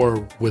at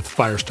war with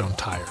Firestone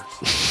tires.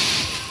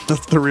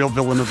 That's the real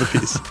villain of the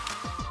piece.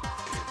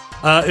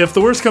 If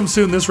the worst comes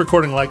soon, this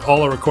recording, like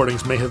all our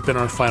recordings, may have been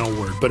our final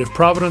word. But if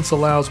Providence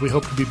allows, we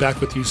hope to be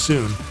back with you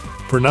soon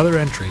for another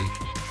entry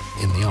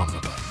in the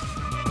Omnibus.